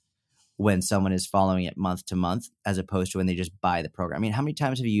when someone is following it month to month, as opposed to when they just buy the program. I mean, how many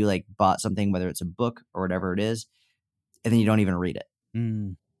times have you like bought something, whether it's a book or whatever it is, and then you don't even read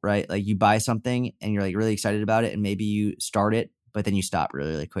it, right? Like you buy something and you're like really excited about it, and maybe you start it, but then you stop really,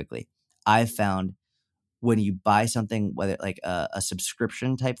 really quickly. I've found when you buy something, whether like a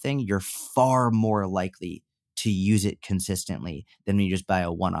subscription type thing, you're far more likely to use it consistently than when you just buy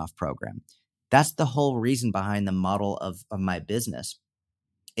a one-off program. That's the whole reason behind the model of my business.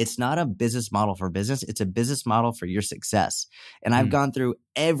 It's not a business model for business. It's a business model for your success. And I've gone through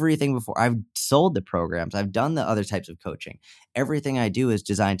everything before. I've sold the programs. I've done the other types of coaching. Everything I do is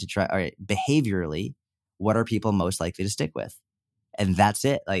designed to try, all right, behaviorally, what are people most likely to stick with? And that's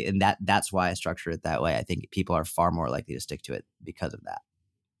it. Like, and that's why I structure it that way. I think people are far more likely to stick to it because of that.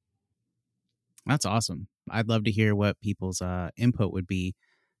 That's awesome. I'd love to hear what people's input would be.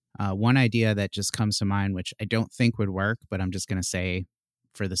 One idea that just comes to mind, which I don't think would work, but I'm just going to say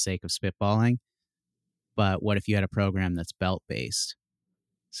for the sake of spitballing. But what if you had a program that's belt based?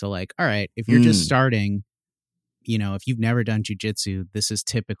 So like, all right, if you're just starting, if you've never done jujitsu, this is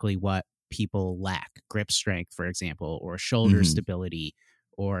typically what people lack: grip strength, for example, or shoulder stability,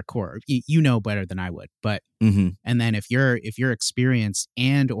 or core. You know better than I would. But and then if you're experienced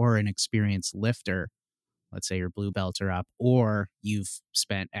and or an experienced lifter, let's say you're blue belt or up, or you've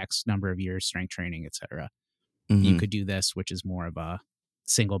spent X number of years strength training, etc., you could do this, which is more of a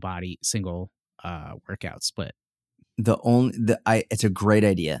single workout split. It's a great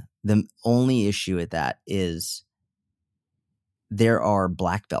idea. The only issue with that is there are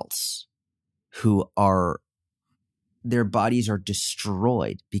black belts who their bodies are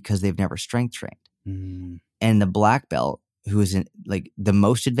destroyed because they've never strength trained. And the black belt, who is like the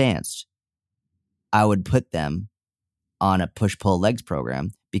most advanced, I would put them on a push-pull legs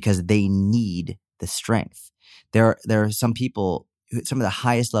program because they need the strength. There are some people, some of the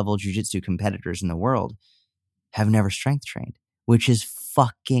highest level jiu-jitsu competitors in the world have never strength trained, which is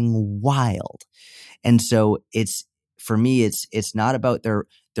fucking wild. And so for me, it's not about their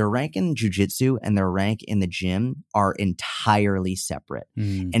rank in jiu-jitsu and their rank in the gym are entirely separate.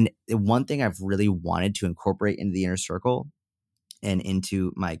 And one thing I've really wanted to incorporate into the Inner Circle and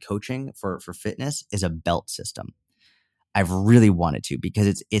into my coaching for fitness is a belt system. I've really wanted to,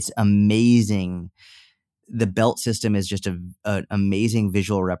 because it's amazing. The belt system is just an amazing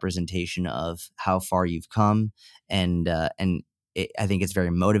visual representation of how far you've come. And I think it's very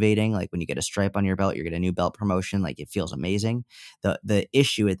motivating. Like when you get a stripe on your belt, you get a new belt promotion. Like it feels amazing. The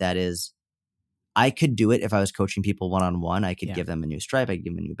issue with that is I could do it if I was coaching people one-on-one. I could give them a new stripe. I could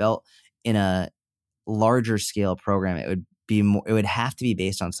give them a new belt. In a larger scale program, it would be more. It would have to be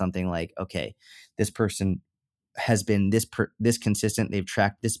based on something like, okay, this person has been this consistent. They've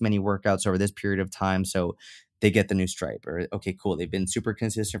tracked this many workouts over this period of time, so they get the new stripe. Or okay, cool, they've been super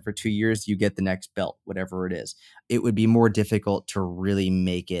consistent for 2 years. You get the next belt, whatever it is. It would be more difficult to really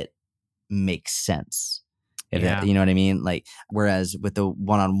make it make sense. Yeah. You know what I mean? Like, whereas with the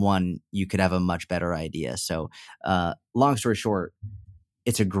one-on-one, you could have a much better idea. So, long story short,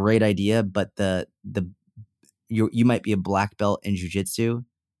 it's a great idea, but you might be a black belt in jiu-jitsu,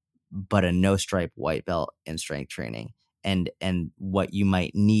 but a no stripe white belt in strength training. And what you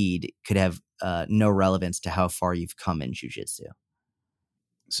might need could have no relevance to how far you've come in jiu-jitsu.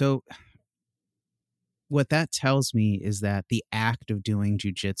 So what that tells me is that the act of doing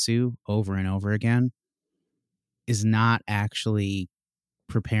jujitsu over and over again is not actually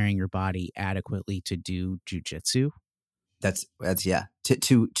preparing your body adequately to do jujitsu. That's yeah.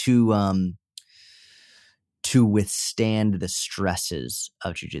 To withstand the stresses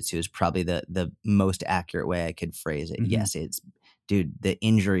of jiu-jitsu is probably the most accurate way I could phrase it. Mm-hmm. Yes, dude, the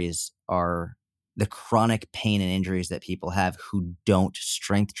injuries are the chronic pain and injuries that people have who don't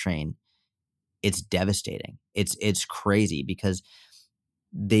strength train. It's devastating. It's crazy because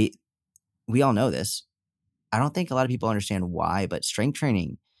we all know this. I don't think a lot of people understand why, but strength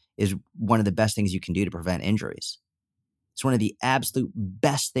training is one of the best things you can do to prevent injuries. It's one of the absolute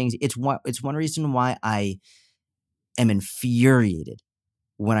best things. It's one reason why I am infuriated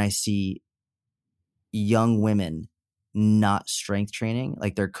when I see young women not strength training,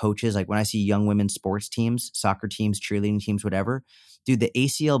 like their coaches. Like when I see young women's sports teams, soccer teams, cheerleading teams, whatever, dude, the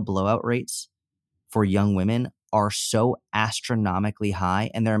ACL blowout rates for young women are so astronomically high.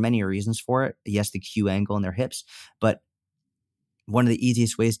 And there are many reasons for it. Yes, the Q angle in their hips, but one of the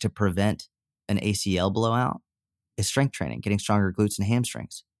easiest ways to prevent an ACL blowout is strength training, getting stronger glutes and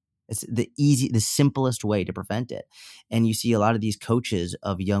hamstrings. It's the simplest way to prevent it. And you see a lot of these coaches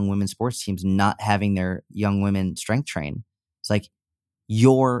of young women's sports teams not having their young women strength train. It's like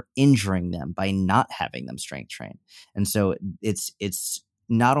you're injuring them by not having them strength train. And so it's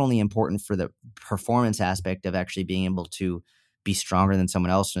not only important for the performance aspect of actually being able to be stronger than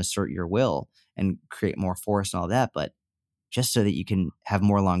someone else and assert your will and create more force and all that, but just so that you can have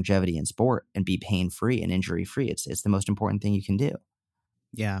more longevity in sport and be pain-free and injury-free. It's the most important thing you can do.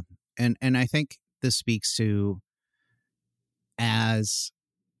 Yeah. And I think this speaks to, as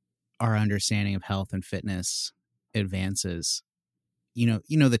our understanding of health and fitness advances, you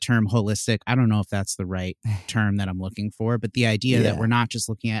know the term holistic. I don't know if that's the right term that I'm looking for, but the idea that we're not just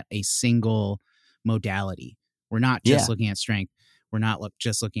looking at a single modality. We're not just looking at strength. We're not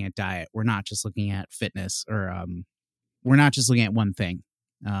just looking at diet. We're not just looking at fitness, or we're not just looking at one thing.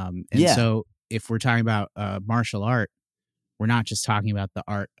 So if we're talking about martial art, we're not just talking about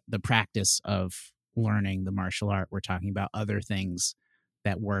the practice of learning the martial art. We're talking about other things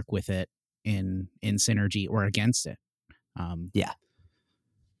that work with it in synergy or against it.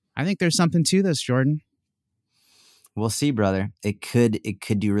 I think there's something to this, Jordan. We'll see, brother. It could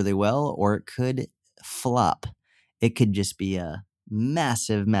do really well, or it could flop. It could just be a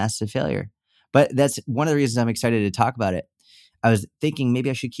massive, massive failure. But that's one of the reasons I'm excited to talk about it. I was thinking maybe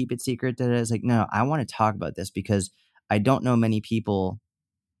I should keep it secret. That I was like, no, I want to talk about this because I don't know many people,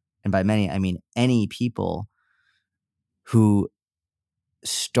 and by many, I mean any people, who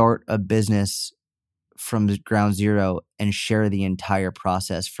start a business from ground zero and share the entire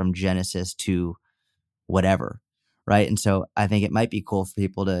process from genesis to whatever, right? And so I think it might be cool for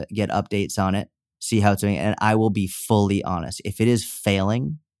people to get updates on it, see how it's doing. And I will be fully honest. If it is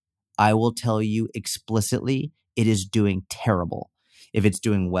failing, I will tell you explicitly it is doing terrible. If it's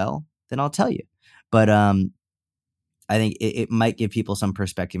doing well, then I'll tell you. But I think it might give people some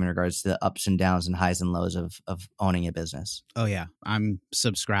perspective in regards to the ups and downs and highs and lows of owning a business. Oh yeah, I'm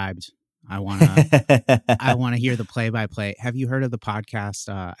subscribed. I want to hear the play-by-play. Have you heard of the podcast?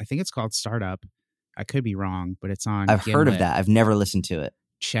 I think it's called Startup. I could be wrong, but it's on I've heard of Gimlet. that. I've never listened to it.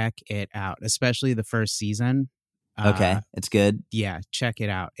 Check it out, especially the first season. Okay, it's good. Yeah, check it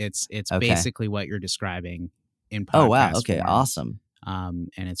out. It's Okay. basically what you're describing in podcast Oh wow, okay, form. awesome. And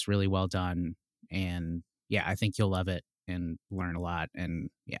it's really well done. And yeah, I think you'll love it and learn a lot, and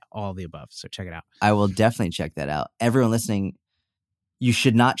yeah, all the above. So check it out. I will definitely check that out. Everyone listening, you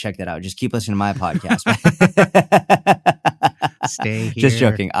should not check that out. Just keep listening to my podcast. Stay here. Just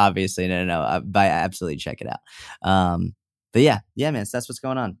joking, obviously. No. But absolutely check it out. But yeah, man. So that's what's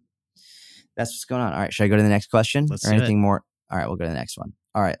going on. All right, should I go to the next question? Let's or do anything it. more? All right, we'll go to the next one.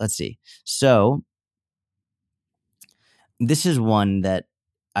 All right, let's see. So this is one that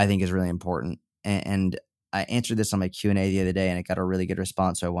I think is really important, and I answered this on my Q&A the other day, and it got a really good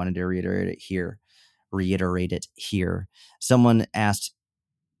response, so I wanted to reiterate it here. reiterate it here. Someone asked,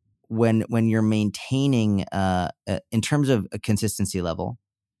 when you're maintaining, in terms of a consistency level,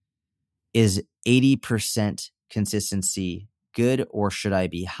 is 80% consistency good, or should I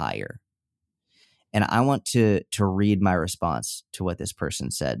be higher? And I want to read my response to what this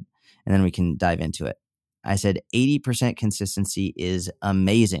person said, and then we can dive into it. I said 80% consistency is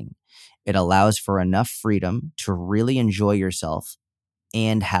amazing. It allows for enough freedom to really enjoy yourself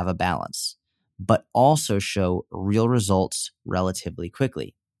and have a balance, but also show real results relatively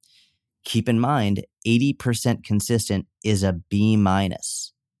quickly. Keep in mind, 80% consistent is a B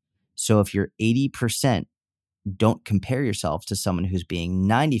minus. So if you're 80%, don't compare yourself to someone who's being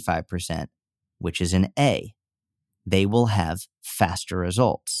 95%, which is an A. They will have faster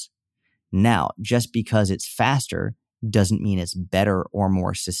results. Now, just because it's faster doesn't mean it's better or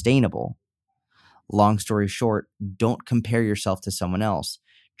more sustainable. Long story short, don't compare yourself to someone else.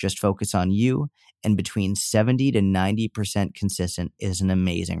 Just focus on you, and between 70 to 90% consistent is an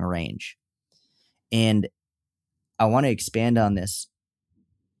amazing range. And I want to expand on this.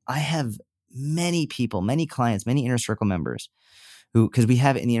 I have many people, many clients, many Inner Circle members who, because we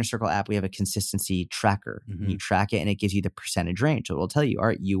have in the Inner Circle app, we have a consistency tracker. You track it and it gives you the percentage range. So it will tell you, all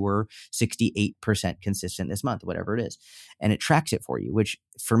right, you were 68% consistent this month, whatever it is. And it tracks it for you, which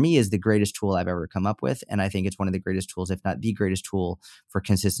for me is the greatest tool I've ever come up with. And I think it's one of the greatest tools, if not the greatest tool for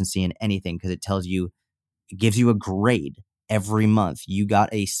consistency in anything, because it tells you, it gives you a grade every month. You got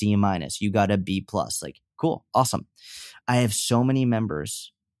a C minus, you got a B plus. Like, cool, awesome. I have so many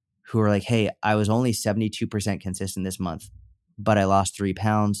members who are like, hey, I was only 72% consistent this month, but I lost 3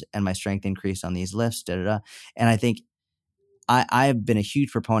 pounds and my strength increased on these lifts, And I think I've been a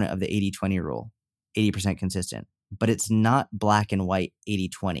huge proponent of the 80-20 rule, 80% consistent, but it's not black and white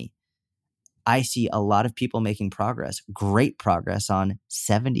 80-20. I see a lot of people making progress, great progress on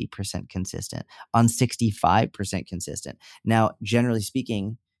 70% consistent, on 65% consistent. Now, generally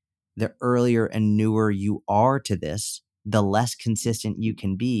speaking, the earlier and newer you are to this, the less consistent you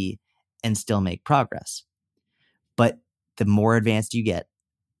can be and still make progress. But the more advanced you get,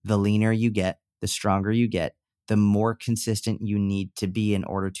 the leaner you get, the stronger you get, the more consistent you need to be in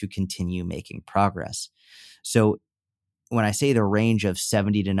order to continue making progress. So when I say the range of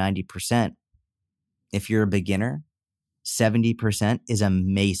 70 to 90%, if you're a beginner, 70% is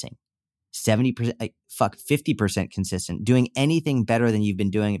amazing. 70%, 50% consistent. Doing anything better than you've been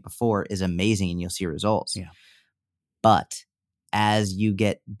doing it before is amazing, and you'll see results. Yeah. But as you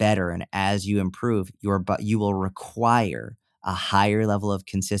get better and as you improve, you will require a higher level of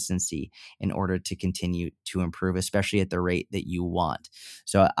consistency in order to continue to improve, especially at the rate that you want.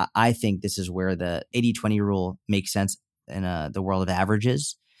 So I think this is where the 80-20 rule makes sense in the world of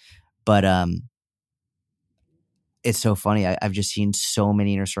averages. But it's so funny. I've just seen so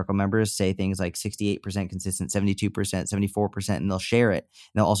many Inner Circle members say things like 68% consistent, 72%, 74%, and they'll share it.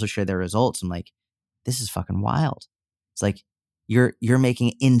 And they'll also share their results. I'm like, this is fucking wild. It's like you're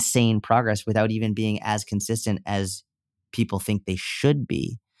making insane progress without even being as consistent as people think they should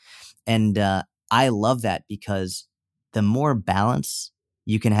be. And I love that, because the more balance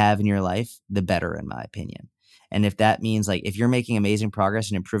you can have in your life, the better, in my opinion. And if that means, like, if you're making amazing progress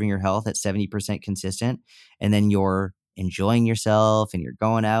and improving your health at 70% consistent, and then you're enjoying yourself and you're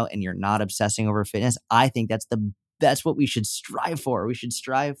going out and you're not obsessing over fitness, I think that's what we should strive for. We should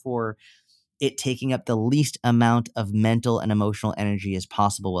strive for it taking up the least amount of mental and emotional energy as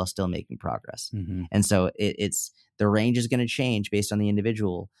possible while still making progress. And so it's the range is going to change based on the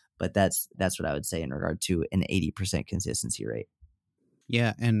individual, but that's what I would say in regard to an 80% consistency rate.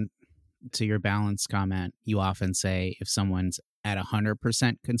 Yeah, and to your balance comment, you often say if someone's at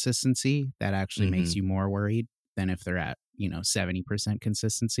 100% consistency, that actually makes you more worried than if they're at 70%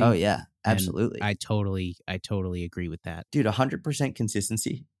 consistency. Oh yeah, absolutely. And I totally agree with that, dude. 100%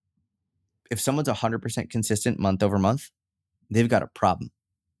 consistency. If someone's 100% consistent month over month, they've got a problem.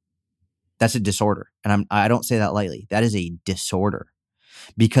 That's a disorder, and I don't say that lightly. That is a disorder,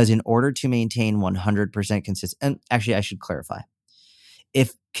 because in order to maintain 100% consistent, and actually I should clarify.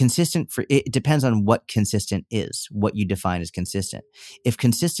 If consistent, it depends on what consistent is, what you define as consistent. If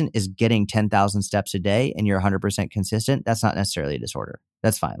consistent is getting 10,000 steps a day and you're 100% consistent, that's not necessarily a disorder.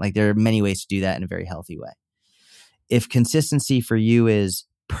 That's fine. Like, there are many ways to do that in a very healthy way. If consistency for you is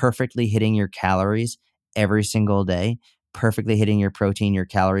perfectly hitting your calories every single day, perfectly hitting your protein, your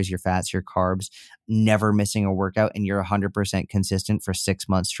calories, your fats, your carbs, never missing a workout, and you're 100% consistent for 6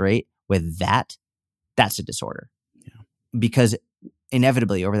 months straight with that, that's a disorder. Yeah. Because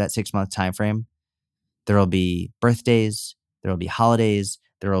inevitably over that 6-month time frame, there will be birthdays, there will be holidays,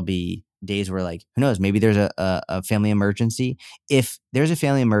 there will be days where like, who knows, maybe there's a family emergency. If there's a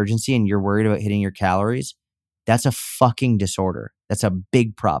family emergency and you're worried about hitting your calories, that's a fucking disorder. That's a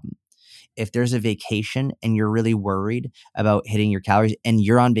big problem. If there's a vacation and you're really worried about hitting your calories and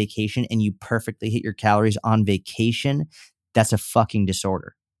you're on vacation and you perfectly hit your calories on vacation, that's a fucking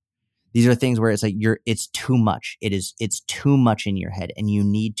disorder. These are things where it's like it's too much. It's too much in your head and you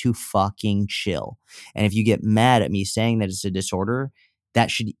need to fucking chill. And if you get mad at me saying that it's a disorder, that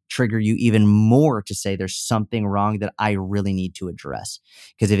should trigger you even more to say there's something wrong that I really need to address.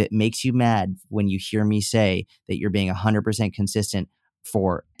 Because if it makes you mad when you hear me say that you're being 100% consistent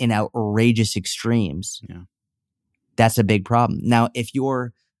for in outrageous extremes, Yeah. that's a big problem. Now, if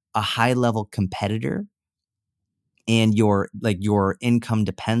you're a high level competitor and your income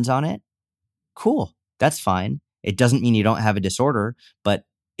depends on it, cool. That's fine. It doesn't mean you don't have a disorder, but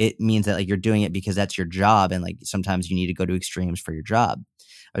it means that like you're doing it because that's your job. And like sometimes you need to go to extremes for your job.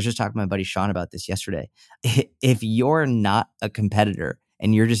 I was just talking to my buddy Sean about this yesterday. If you're not a competitor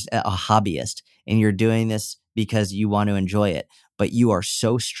and you're just a hobbyist and you're doing this because you want to enjoy it, but you are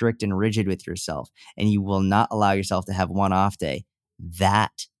so strict and rigid with yourself and you will not allow yourself to have one off day,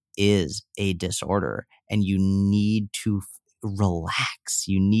 that is a disorder and you need to relax.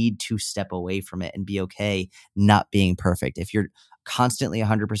 You need to step away from it and be okay not being perfect. If you're constantly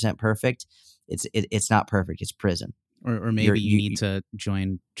 100% perfect, it's not perfect. It's prison. Or maybe you need to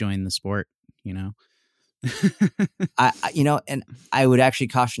join the sport, you know? And I would actually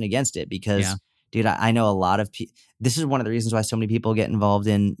caution against it because, dude, I know a lot of people. This is one of the reasons why so many people get involved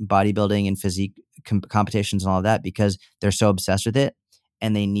in bodybuilding and physique competitions and all of that, because they're so obsessed with it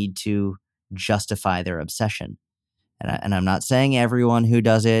and they need to justify their obsession. And I'm not saying everyone who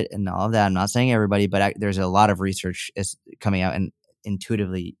does it and all of that. I'm not saying everybody, but there's a lot of research is coming out, and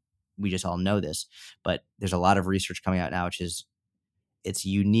intuitively, we just all know this. But there's a lot of research coming out now, which is it's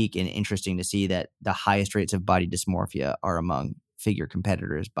unique and interesting to see that the highest rates of body dysmorphia are among figure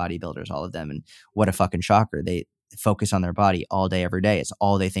competitors, bodybuilders, all of them. And what a fucking shocker! They focus on their body all day, every day. It's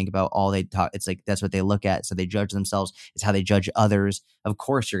all they think about, all they talk. It's like that's what they look at. So they judge themselves. It's how they judge others. Of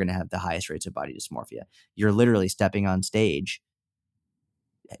course, you're going to have the highest rates of body dysmorphia. You're literally stepping on stage,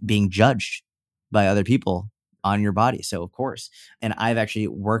 being judged by other people on your body. So of course, and I've actually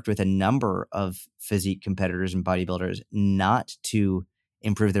worked with a number of physique competitors and bodybuilders, not to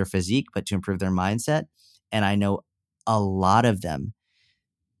improve their physique, but to improve their mindset. And I know a lot of them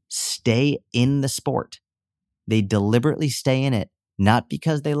stay in the sport. They deliberately stay in it, not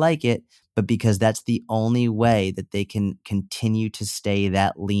because they like it, but because that's the only way that they can continue to stay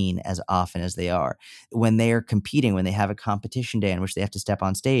that lean as often as they are. When they are competing, when they have a competition day in which they have to step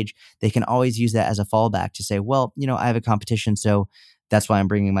on stage, they can always use that as a fallback to say, well, I have a competition, so that's why I'm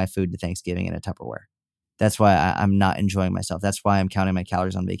bringing my food to Thanksgiving in a Tupperware. That's why I'm not enjoying myself. That's why I'm counting my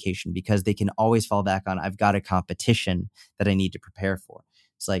calories on vacation, because they can always fall back on, I've got a competition that I need to prepare for.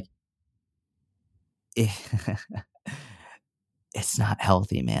 It's like, it's not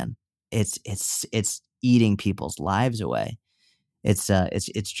healthy, man. It's eating people's lives away. It's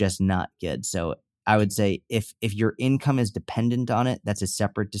just not good. So I would say if your income is dependent on it, that's a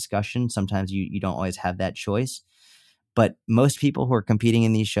separate discussion. Sometimes you don't always have that choice. But most people who are competing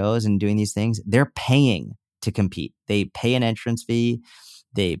in these shows and doing these things, they're paying to compete. They pay an entrance fee.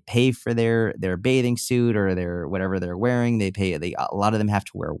 They pay for their bathing suit or their whatever they're wearing. A lot of them have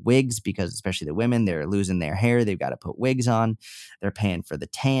to wear wigs because, especially the women, they're losing their hair. They've got to put wigs on. They're paying for the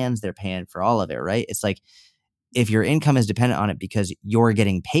tans. They're paying for all of it, right? It's like, if your income is dependent on it because you're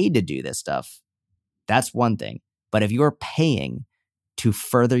getting paid to do this stuff, that's one thing. But if you're paying to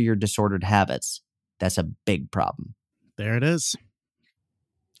further your disordered habits, that's a big problem. There it is.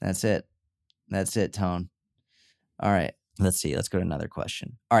 That's it, Tone. All right. Let's see. Let's go to another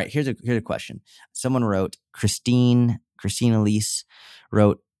question. All right. Here's a question. Someone wrote, Christine Elise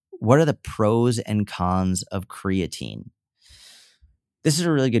wrote, what are the pros and cons of creatine? This is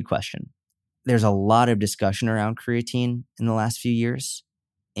a really good question. There's a lot of discussion around creatine in the last few years.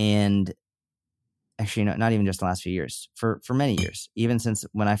 And actually, not even just the last few years, for many years, even since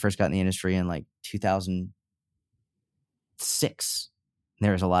when I first got in the industry in like 2006.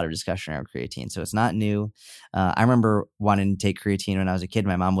 There was a lot of discussion around creatine. So it's not new. I remember wanting to take creatine when I was a kid.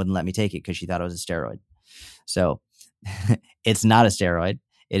 My mom wouldn't let me take it because she thought it was a steroid. So it's not a steroid.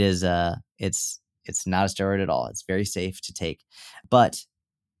 It is it's not a steroid at all. It's very safe to take. But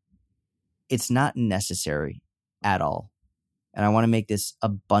it's not necessary at all. And I want to make this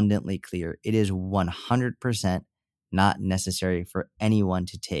abundantly clear. It is 100% not necessary for anyone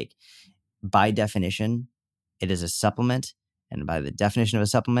to take. By definition, it is a supplement. And by the definition of a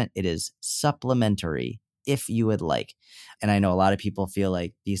supplement, it is supplementary if you would like. And I know a lot of people feel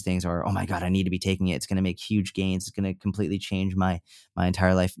like these things are, oh my God, I need to be taking it. It's going to make huge gains. It's going to completely change my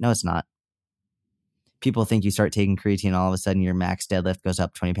entire life. No, it's not. People think you start taking creatine, all of a sudden your max deadlift goes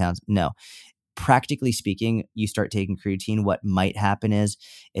up 20 pounds. No. Practically speaking, you start taking creatine, what might happen is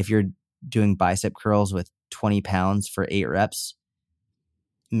if you're doing bicep curls with 20 pounds for 8 reps,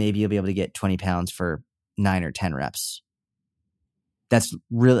 maybe you'll be able to get 20 pounds for 9 or 10 reps. That's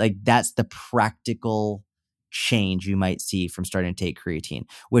really like, that's the practical change you might see from starting to take creatine,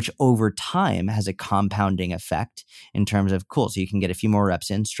 which over time has a compounding effect in terms of, cool, so you can get a few more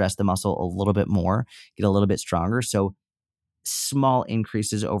reps in, stress the muscle a little bit more, get a little bit stronger. So small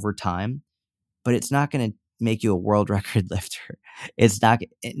increases over time, but it's not going to make you a world record lifter. It's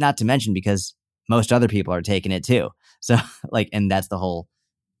not to mention because most other people are taking it too. So like, and that's the whole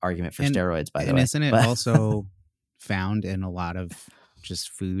argument for steroids, by the way. And isn't it also found in a lot of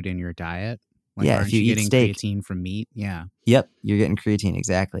just food in your diet? Like, yeah, aren't if you eat getting steak, creatine from meat? Yeah. Yep, you're getting creatine,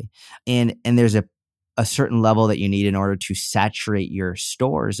 exactly. And there's a certain level that you need in order to saturate your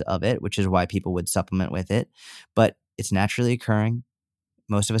stores of it, which is why people would supplement with it. But it's naturally occurring.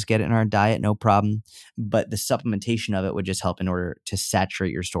 Most of us get it in our diet, no problem. But the supplementation of it would just help in order to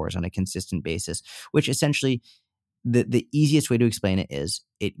saturate your stores on a consistent basis, which essentially the easiest way to explain it is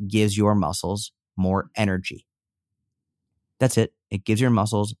it gives your muscles more energy. That's it. It gives your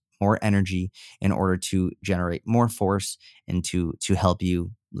muscles more energy in order to generate more force and to help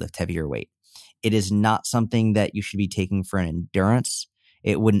you lift heavier weight. It is not something that you should be taking for an endurance.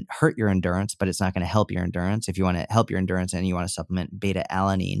 It wouldn't hurt your endurance, but it's not going to help your endurance. If you want to help your endurance and you want to supplement,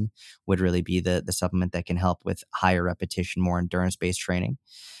 beta-alanine would really be the supplement that can help with higher repetition, more endurance-based training.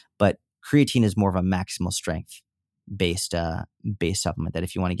 But creatine is more of a maximal strength based supplement that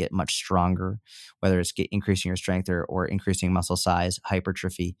if you want to get much stronger, whether it's increasing your strength or increasing muscle size,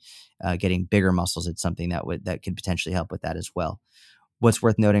 hypertrophy, getting bigger muscles, it's something that could potentially help with that as well. What's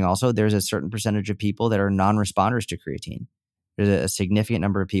worth noting also, there's a certain percentage of people that are non-responders to creatine. There's a significant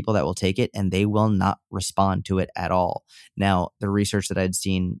number of people that will take it and they will not respond to it at all. Now, the research that I'd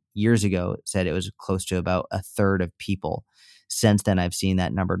seen years ago said it was close to about a third of people. Since then, I've seen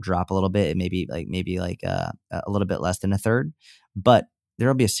that number drop a little bit. It may be like a little bit less than a third, but there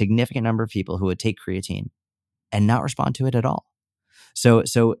will be a significant number of people who would take creatine and not respond to it at all. So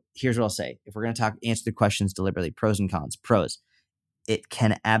here's what I'll say. If we're going to answer the questions deliberately, pros and cons. Pros. It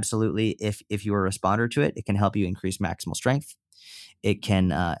can absolutely, if you're a responder to it, it can help you increase maximal strength. It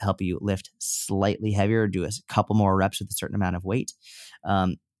can help you lift slightly heavier, do a couple more reps with a certain amount of weight.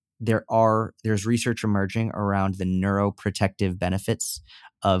 There's research emerging around the neuroprotective benefits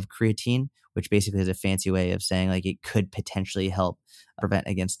of creatine, which basically is a fancy way of saying like it could potentially help prevent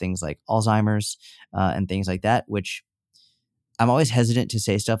against things like Alzheimer's and things like that, which I'm always hesitant to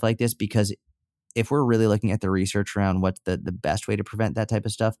say stuff like this because if we're really looking at the research around what's the best way to prevent that type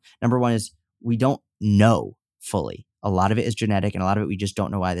of stuff, number one is we don't know fully. A lot of it is genetic and a lot of it we just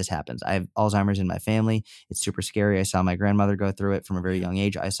don't know why this happens. I have Alzheimer's in my family. It's super scary. I saw my grandmother go through it from a very young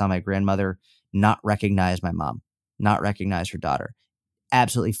age. I saw my grandmother not recognize my mom, not recognize her daughter.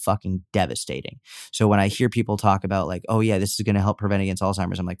 Absolutely fucking devastating. So when I hear people talk about like, oh yeah, this is going to help prevent against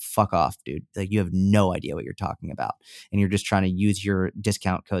Alzheimer's, I'm like, fuck off, dude. Like you have no idea what you're talking about. And you're just trying to use your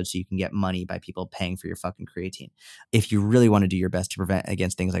discount code so you can get money by people paying for your fucking creatine. If you really want to do your best to prevent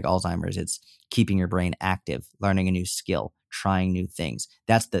against things like Alzheimer's, it's keeping your brain active, learning a new skill, trying new things.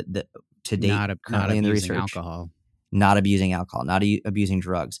 That's the to date currently in the research. Not abusing alcohol, not abusing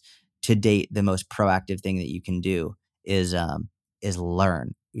drugs. To date, the most proactive thing that you can do is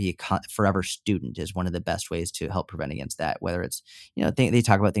learn. Be a forever student is one of the best ways to help prevent against that. Whether it's, they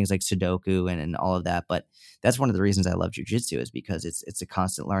talk about things like Sudoku and all of that, but that's one of the reasons I love jujitsu is because it's a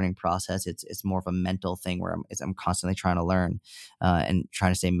constant learning process. It's more of a mental thing where I'm constantly trying to learn and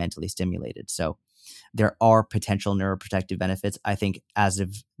trying to stay mentally stimulated. So there are potential neuroprotective benefits. I think as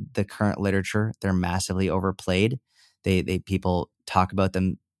of the current literature, they're massively overplayed. People talk about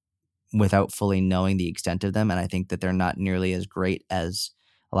them without fully knowing the extent of them. And I think that they're not nearly as great as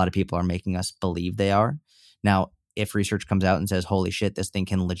a lot of people are making us believe they are. Now, if research comes out and says, holy shit, this thing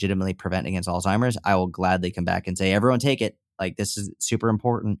can legitimately prevent against Alzheimer's, I will gladly come back and say, everyone take it. Like this is super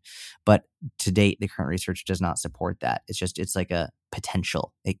important. But to date, the current research does not support that. It's like a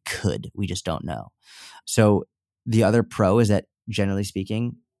potential. It could, we just don't know. So the other pro is that generally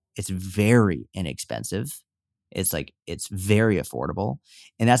speaking, it's very inexpensive. It's very affordable.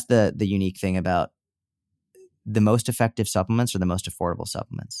 And that's the unique thing about the most effective supplements are the most affordable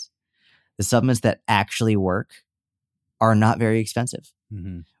supplements. The supplements that actually work are not very expensive.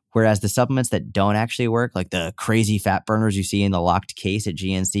 Mm-hmm. Whereas the supplements that don't actually work, like the crazy fat burners you see in the locked case at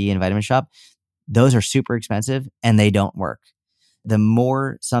GNC and Vitamin Shop, those are super expensive and they don't work. The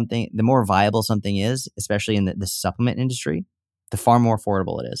more viable something is, especially in the supplement industry, the far more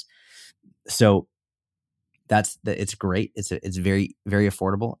affordable it is. So it's great. It's very, very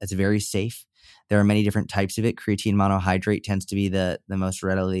affordable. It's very safe. There are many different types of it. Creatine monohydrate tends to be the most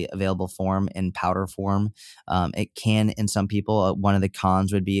readily available form in powder form. It can, in some people, one of the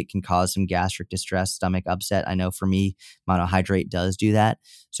cons would be it can cause some gastric distress, stomach upset. I know for me, monohydrate does do that.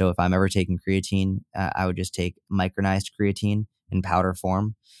 So if I'm ever taking creatine, I would just take micronized creatine in powder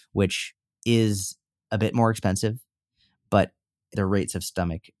form, which is a bit more expensive, but the rates of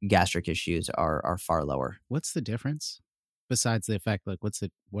stomach gastric issues are far lower. What's the difference besides the effect? Like,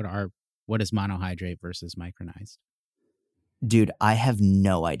 what is monohydrate versus micronized? Dude, I have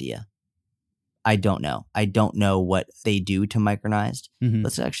no idea. I don't know. I don't know what they do to micronized. Mm-hmm.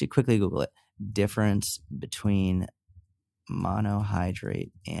 Let's actually quickly Google it. Difference between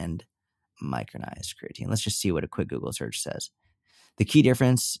monohydrate and micronized creatine. Let's just see what a quick Google search says. The key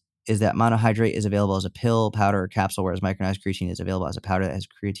difference is that monohydrate is available as a pill, powder, or capsule, whereas micronized creatine is available as a powder that has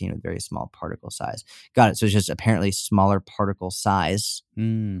creatine with very small particle size. Got it. So it's just apparently smaller particle size,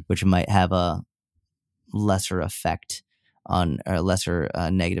 which might have a lesser effect on, or lesser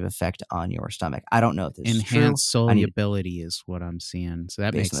negative effect on your stomach. I don't know if this is true. Enhanced solubility is what I'm seeing. So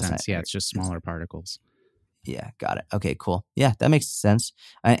that makes sense. Yeah, it's just smaller particles. Yeah, got it. Okay, cool. Yeah, that makes sense.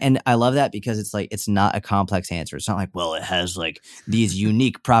 And I love that because it's like, it's not a complex answer. It's not like, well, it has like these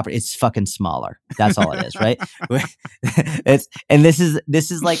unique properties. It's fucking smaller. That's all it is, right? This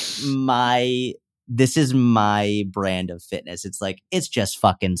is like this is my brand of fitness. It's like, it's just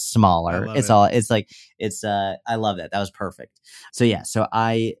fucking smaller. I love that. That was perfect. So yeah,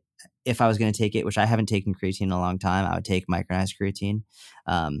 if I was going to take it, which I haven't taken creatine in a long time, I would take micronized creatine.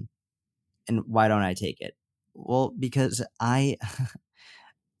 And why don't I take it? Well, because I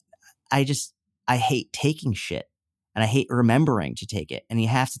hate taking shit and I hate remembering to take it, and you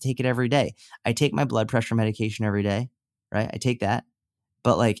have to take it every day. I take my blood pressure medication every day, right? I take that,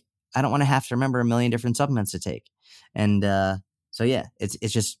 but like, I don't want to have to remember a million different supplements to take. And so yeah, it's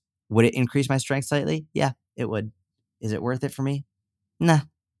just, would it increase my strength slightly? Yeah, it would. Is it worth it for me? Nah.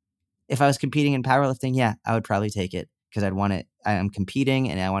 If I was competing in powerlifting, yeah, I would probably take it because I'm competing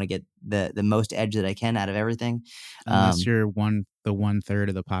and I want to get the most edge that I can out of everything. Unless you're the 1/3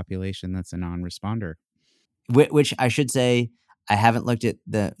 of the population that's a non-responder. Which I should say, I haven't looked at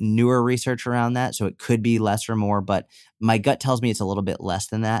the newer research around that, so it could be less or more, but my gut tells me it's a little bit less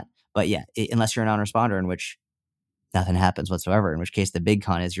than that. But yeah, unless you're a non-responder, in which nothing happens whatsoever, in which case the big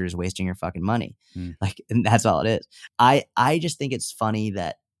con is you're just wasting your fucking money. Like, and that's all it is. I just think it's funny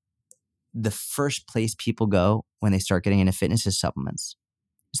that the first place people go when they start getting into fitness is supplements.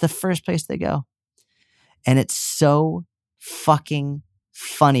 It's the first place they go. And it's so fucking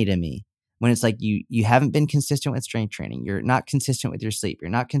funny to me when it's like you haven't been consistent with strength training. You're not consistent with your sleep.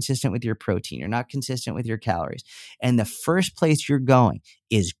 You're not consistent with your protein. You're not consistent with your calories. And the first place you're going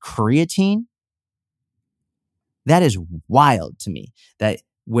is creatine. That is wild to me, that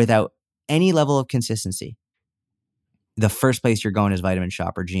without any level of consistency, the first place you're going is Vitamin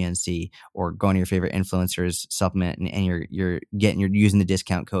Shop or GNC, or going to your favorite influencer's supplement, and you're using the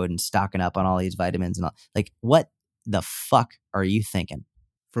discount code and stocking up on all these vitamins and all. Like, what the fuck are you thinking?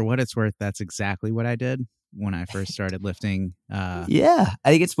 For what it's worth, that's exactly what I did when I first started lifting. Yeah, I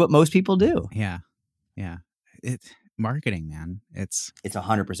think it's what most people do. Yeah. It's marketing, man. It's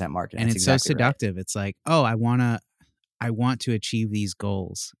 100% marketing, and that's it's exactly so seductive. Right. It's like, oh, I want to achieve these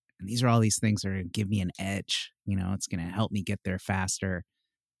goals. And these are all these things that are going to give me an edge. It's going to help me get there faster.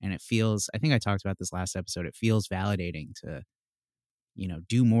 And it feels, I think I talked about this last episode, it feels validating to,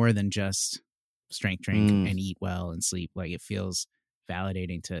 do more than just strength train and eat well and sleep. Like, it feels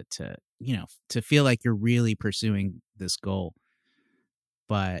validating to feel like you're really pursuing this goal.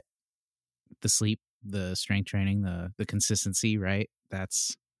 But the sleep, the strength training, the consistency, right?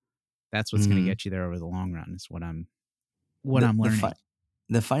 That's what's going to get you there over the long run, is what I'm learning.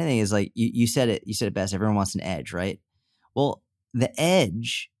 The funny thing is, like, you said it best. Everyone wants an edge, right? Well, the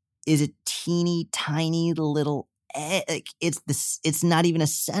edge is a teeny tiny little edge. Like, it's not even a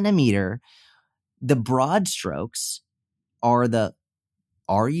centimeter. The broad strokes are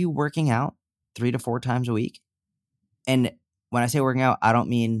you working out 3 to 4 times a week? And when I say working out, I don't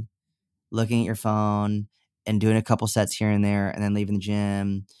mean looking at your phone and doing a couple sets here and there and then leaving the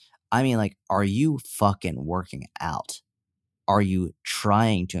gym. I mean, like, are you fucking working out? Are you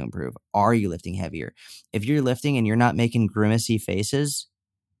trying to improve? Are you lifting heavier? If you're lifting and you're not making grimacy faces,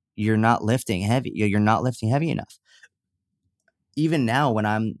 you're not lifting heavy. You're not lifting heavy enough. Even now, when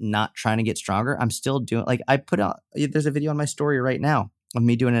I'm not trying to get stronger, I'm still doing, like, I put out, there's a video on my story right now of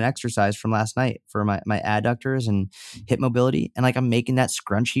me doing an exercise from last night for my adductors and hip mobility. And like, I'm making that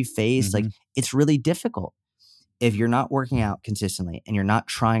scrunchy face. Like, it's really difficult if you're not working out consistently and you're not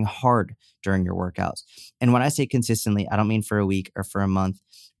trying hard during your workouts. And when I say consistently, I don't mean for a week or for a month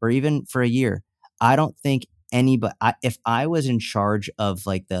or even for a year. I don't think anybody, if I was in charge of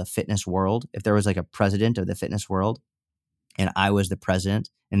like the fitness world, if there was like a president of the fitness world and I was the president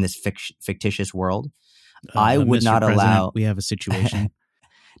in this fictitious world, I would Mr. not President, allow. we have a situation.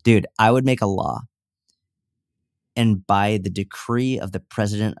 Dude, I would make a law. And by the decree of the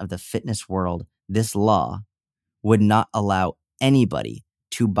president of the fitness world, this law would not allow anybody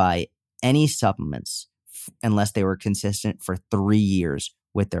to buy any supplements unless they were consistent for 3 years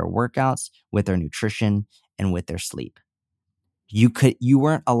with their workouts, with their nutrition, and with their sleep. You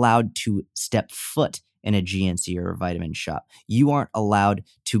weren't allowed to step foot in a GNC or a vitamin shop. You aren't allowed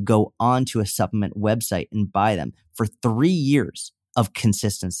to go onto a supplement website and buy them for 3 years of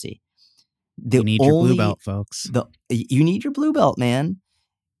consistency. You need your blue belt, folks. You need your blue belt, man.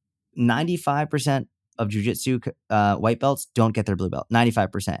 95% of jiu-jitsu white belts don't get their blue belt.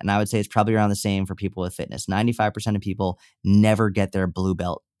 95%. And I would say it's probably around the same for people with fitness. 95% of people never get their blue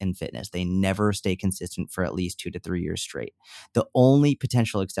belt in fitness. They never stay consistent for at least 2 to 3 years straight. The only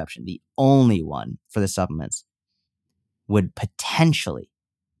potential exception, the only one for the supplements would potentially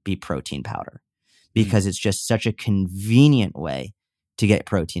be protein powder, because it's just such a convenient way to get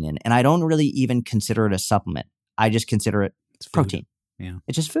protein in. And I don't really even consider it a supplement. I just consider it protein. Yeah.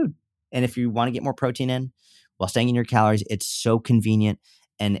 It's just food. And if you want to get more protein in while staying in your calories, it's so convenient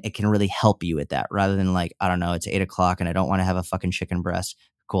and it can really help you with that, rather than like, I don't know, it's 8 o'clock and I don't want to have a fucking chicken breast.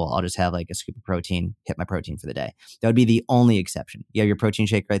 Cool. I'll just have like a scoop of protein, hit my protein for the day. That would be the only exception. You have your protein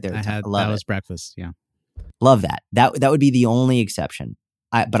shake right there. That was breakfast. Yeah. Love that. That would be the only exception.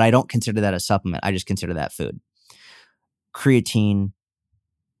 But I don't consider that a supplement. I just consider that food. Creatine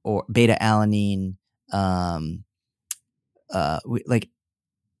or beta alanine,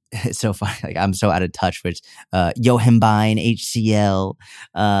 it's so funny. Like, I'm so out of touch with yohimbine, HCl,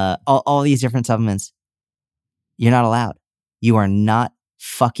 all these different supplements. You're not allowed. You are not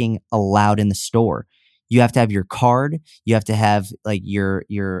fucking allowed in the store. You have to have your card. You have to have like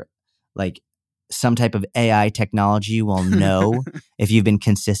your like some type of AI technology will know if you've been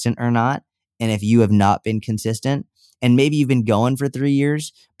consistent or not. And if you have not been consistent, and maybe you've been going for 3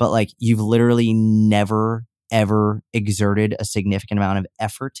 years, but like you've literally never ever exerted a significant amount of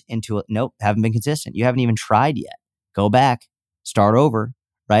effort into it. Nope, haven't been consistent. You haven't even tried yet. Go back, start over,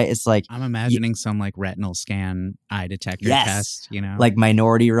 right? It's like, I'm imagining some like retinal scan eye detector test, you know, like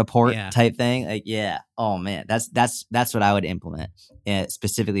Minority Report type thing. Like, yeah. Oh man, that's what I would implement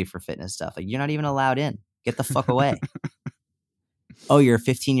specifically for fitness stuff. Like, you're not even allowed in. Get the fuck away. Oh, you're a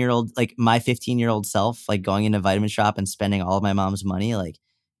 15-year-old, like my 15-year-old self, like going into a vitamin shop and spending all of my mom's money. Like,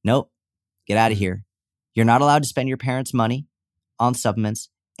 nope, get out of here. You're not allowed to spend your parents' money on supplements,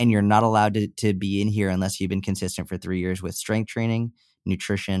 and you're not allowed to be in here unless you've been consistent for 3 years with strength training,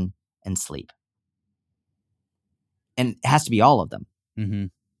 nutrition, and sleep. And it has to be all of them. Mm-hmm.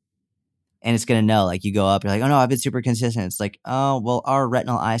 And it's going to know, like, you go up, you're like, oh no, I've been super consistent. It's like, oh, well, our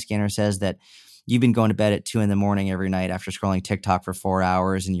retinal eye scanner says that you've been going to bed at 2 a.m. every night after scrolling TikTok for 4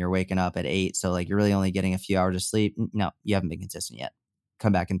 hours and you're waking up at 8. So like, you're really only getting a few hours of sleep. No, you haven't been consistent yet.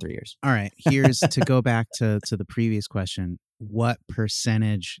 Come back in 3 years. All right. Here's to go back to the previous question. What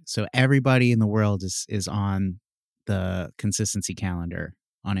percentage? So everybody in the world is on the consistency calendar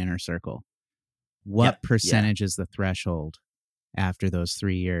on Inner Circle. What percentage is the threshold after those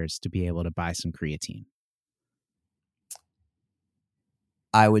 3 years to be able to buy some creatine?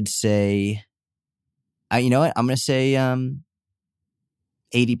 I would say, you know what? I'm going to say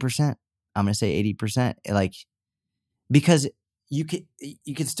 80%. I'm going to say 80%. Like, because you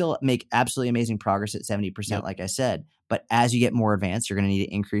can still make absolutely amazing progress at 70%, like I said. But as you get more advanced, you're going to need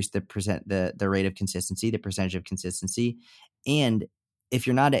to increase the rate of consistency, the percentage of consistency. And if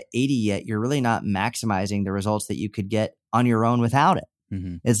you're not at 80 yet, you're really not maximizing the results that you could get on your own without it.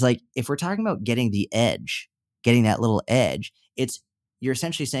 Mm-hmm. It's like, if we're talking about getting the edge, getting that little edge, you're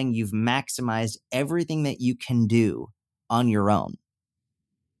essentially saying you've maximized everything that you can do on your own,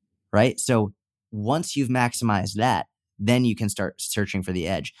 right? So once you've maximized that, then you can start searching for the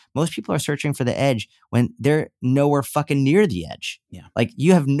edge. Most people are searching for the edge when they're nowhere fucking near the edge. Yeah. Like,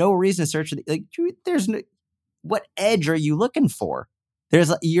 you have no reason to search for what edge are you looking for?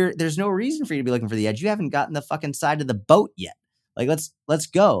 There's no reason for you to be looking for the edge. You haven't gotten the fucking side of the boat yet. Like, let's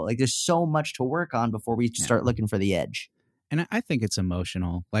go. Like, there's so much to work on before we start looking for the edge. And I think it's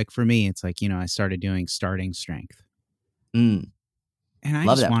emotional. Like, for me, it's like, I started doing starting strength. And I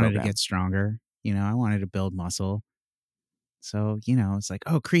just wanted to get stronger. I wanted to build muscle. So, it's like,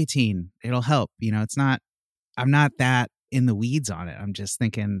 oh, creatine, it'll help. I'm not that in the weeds on it. I'm just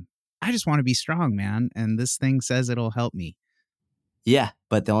thinking, I just want to be strong, man. And this thing says it'll help me. Yeah,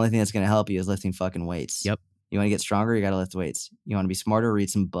 but the only thing that's going to help you is lifting fucking weights. Yep. You want to get stronger, you got to lift weights. You want to be smarter, read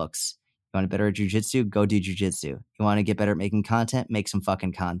some books. You want to be better at jujitsu, go do jujitsu. You want to get better at making content, make some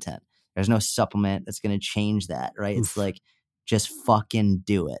fucking content. There's no supplement that's going to change that, right? Oof. It's like, just fucking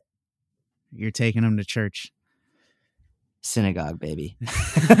do it. You're taking them to church. Synagogue, baby.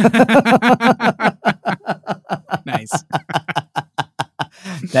 Nice.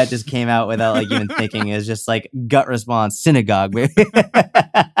 That just came out without like even thinking. It was just like gut response. Synagogue, baby.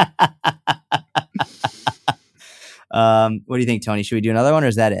 What do you think, Tony? Should we do another one or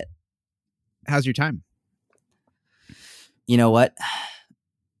is that it? How's your time? You know what?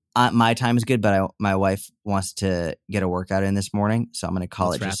 My time is good, but my wife wants to get a workout in this morning, so I'm going to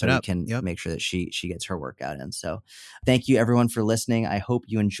call it just so we can make sure that she gets her workout in. So thank you, everyone, for listening. I hope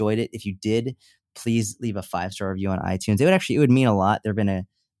you enjoyed it. If you did, please leave a 5-star review on iTunes. It would mean a lot.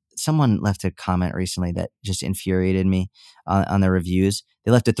 Someone left a comment recently that just infuriated me on the reviews.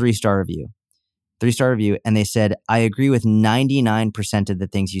 They left a 3-star review. 3-star review, and they said, I agree with 99% of the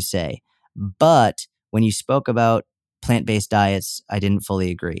things you say, but when you spoke about plant-based diets, I didn't fully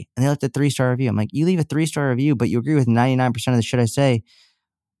agree. And they left a 3-star review. I'm like, you leave a 3-star review, but you agree with 99% of the shit I say.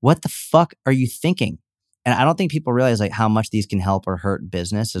 What the fuck are you thinking? And I don't think people realize like how much these can help or hurt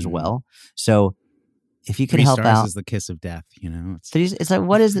business as well. So if you could help out, 3 stars is the kiss of death, It's like,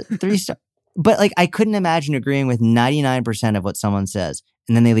 what is it? 3 star? But like, I couldn't imagine agreeing with 99% of what someone says,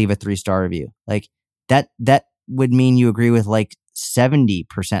 and then they leave a 3-star review. Like that would mean you agree with like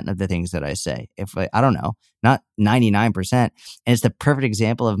 70% of the things that I say. If I don't know, not 99%. And it's the perfect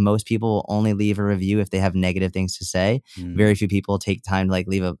example of most people will only leave a review if they have negative things to say. Very few people take time to like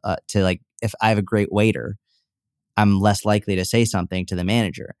leave if I have a great waiter, I'm less likely to say something to the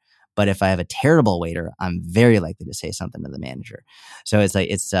manager. But if I have a terrible waiter, I'm very likely to say something to the manager. So it's like,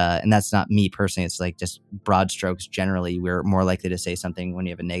 and that's not me personally. It's like just broad strokes. Generally, we're more likely to say something when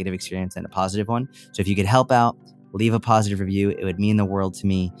you have a negative experience than a positive one. So if you could help out, leave a positive review. It would mean the world to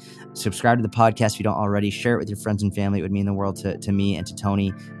me. Subscribe to the podcast if you don't already. Share it with your friends and family. It would mean the world to me and to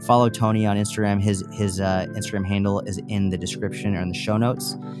Tony. Follow Tony on Instagram. His Instagram handle is in the description or in the show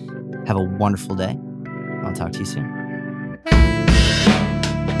notes. Have a wonderful day. I'll talk to you soon.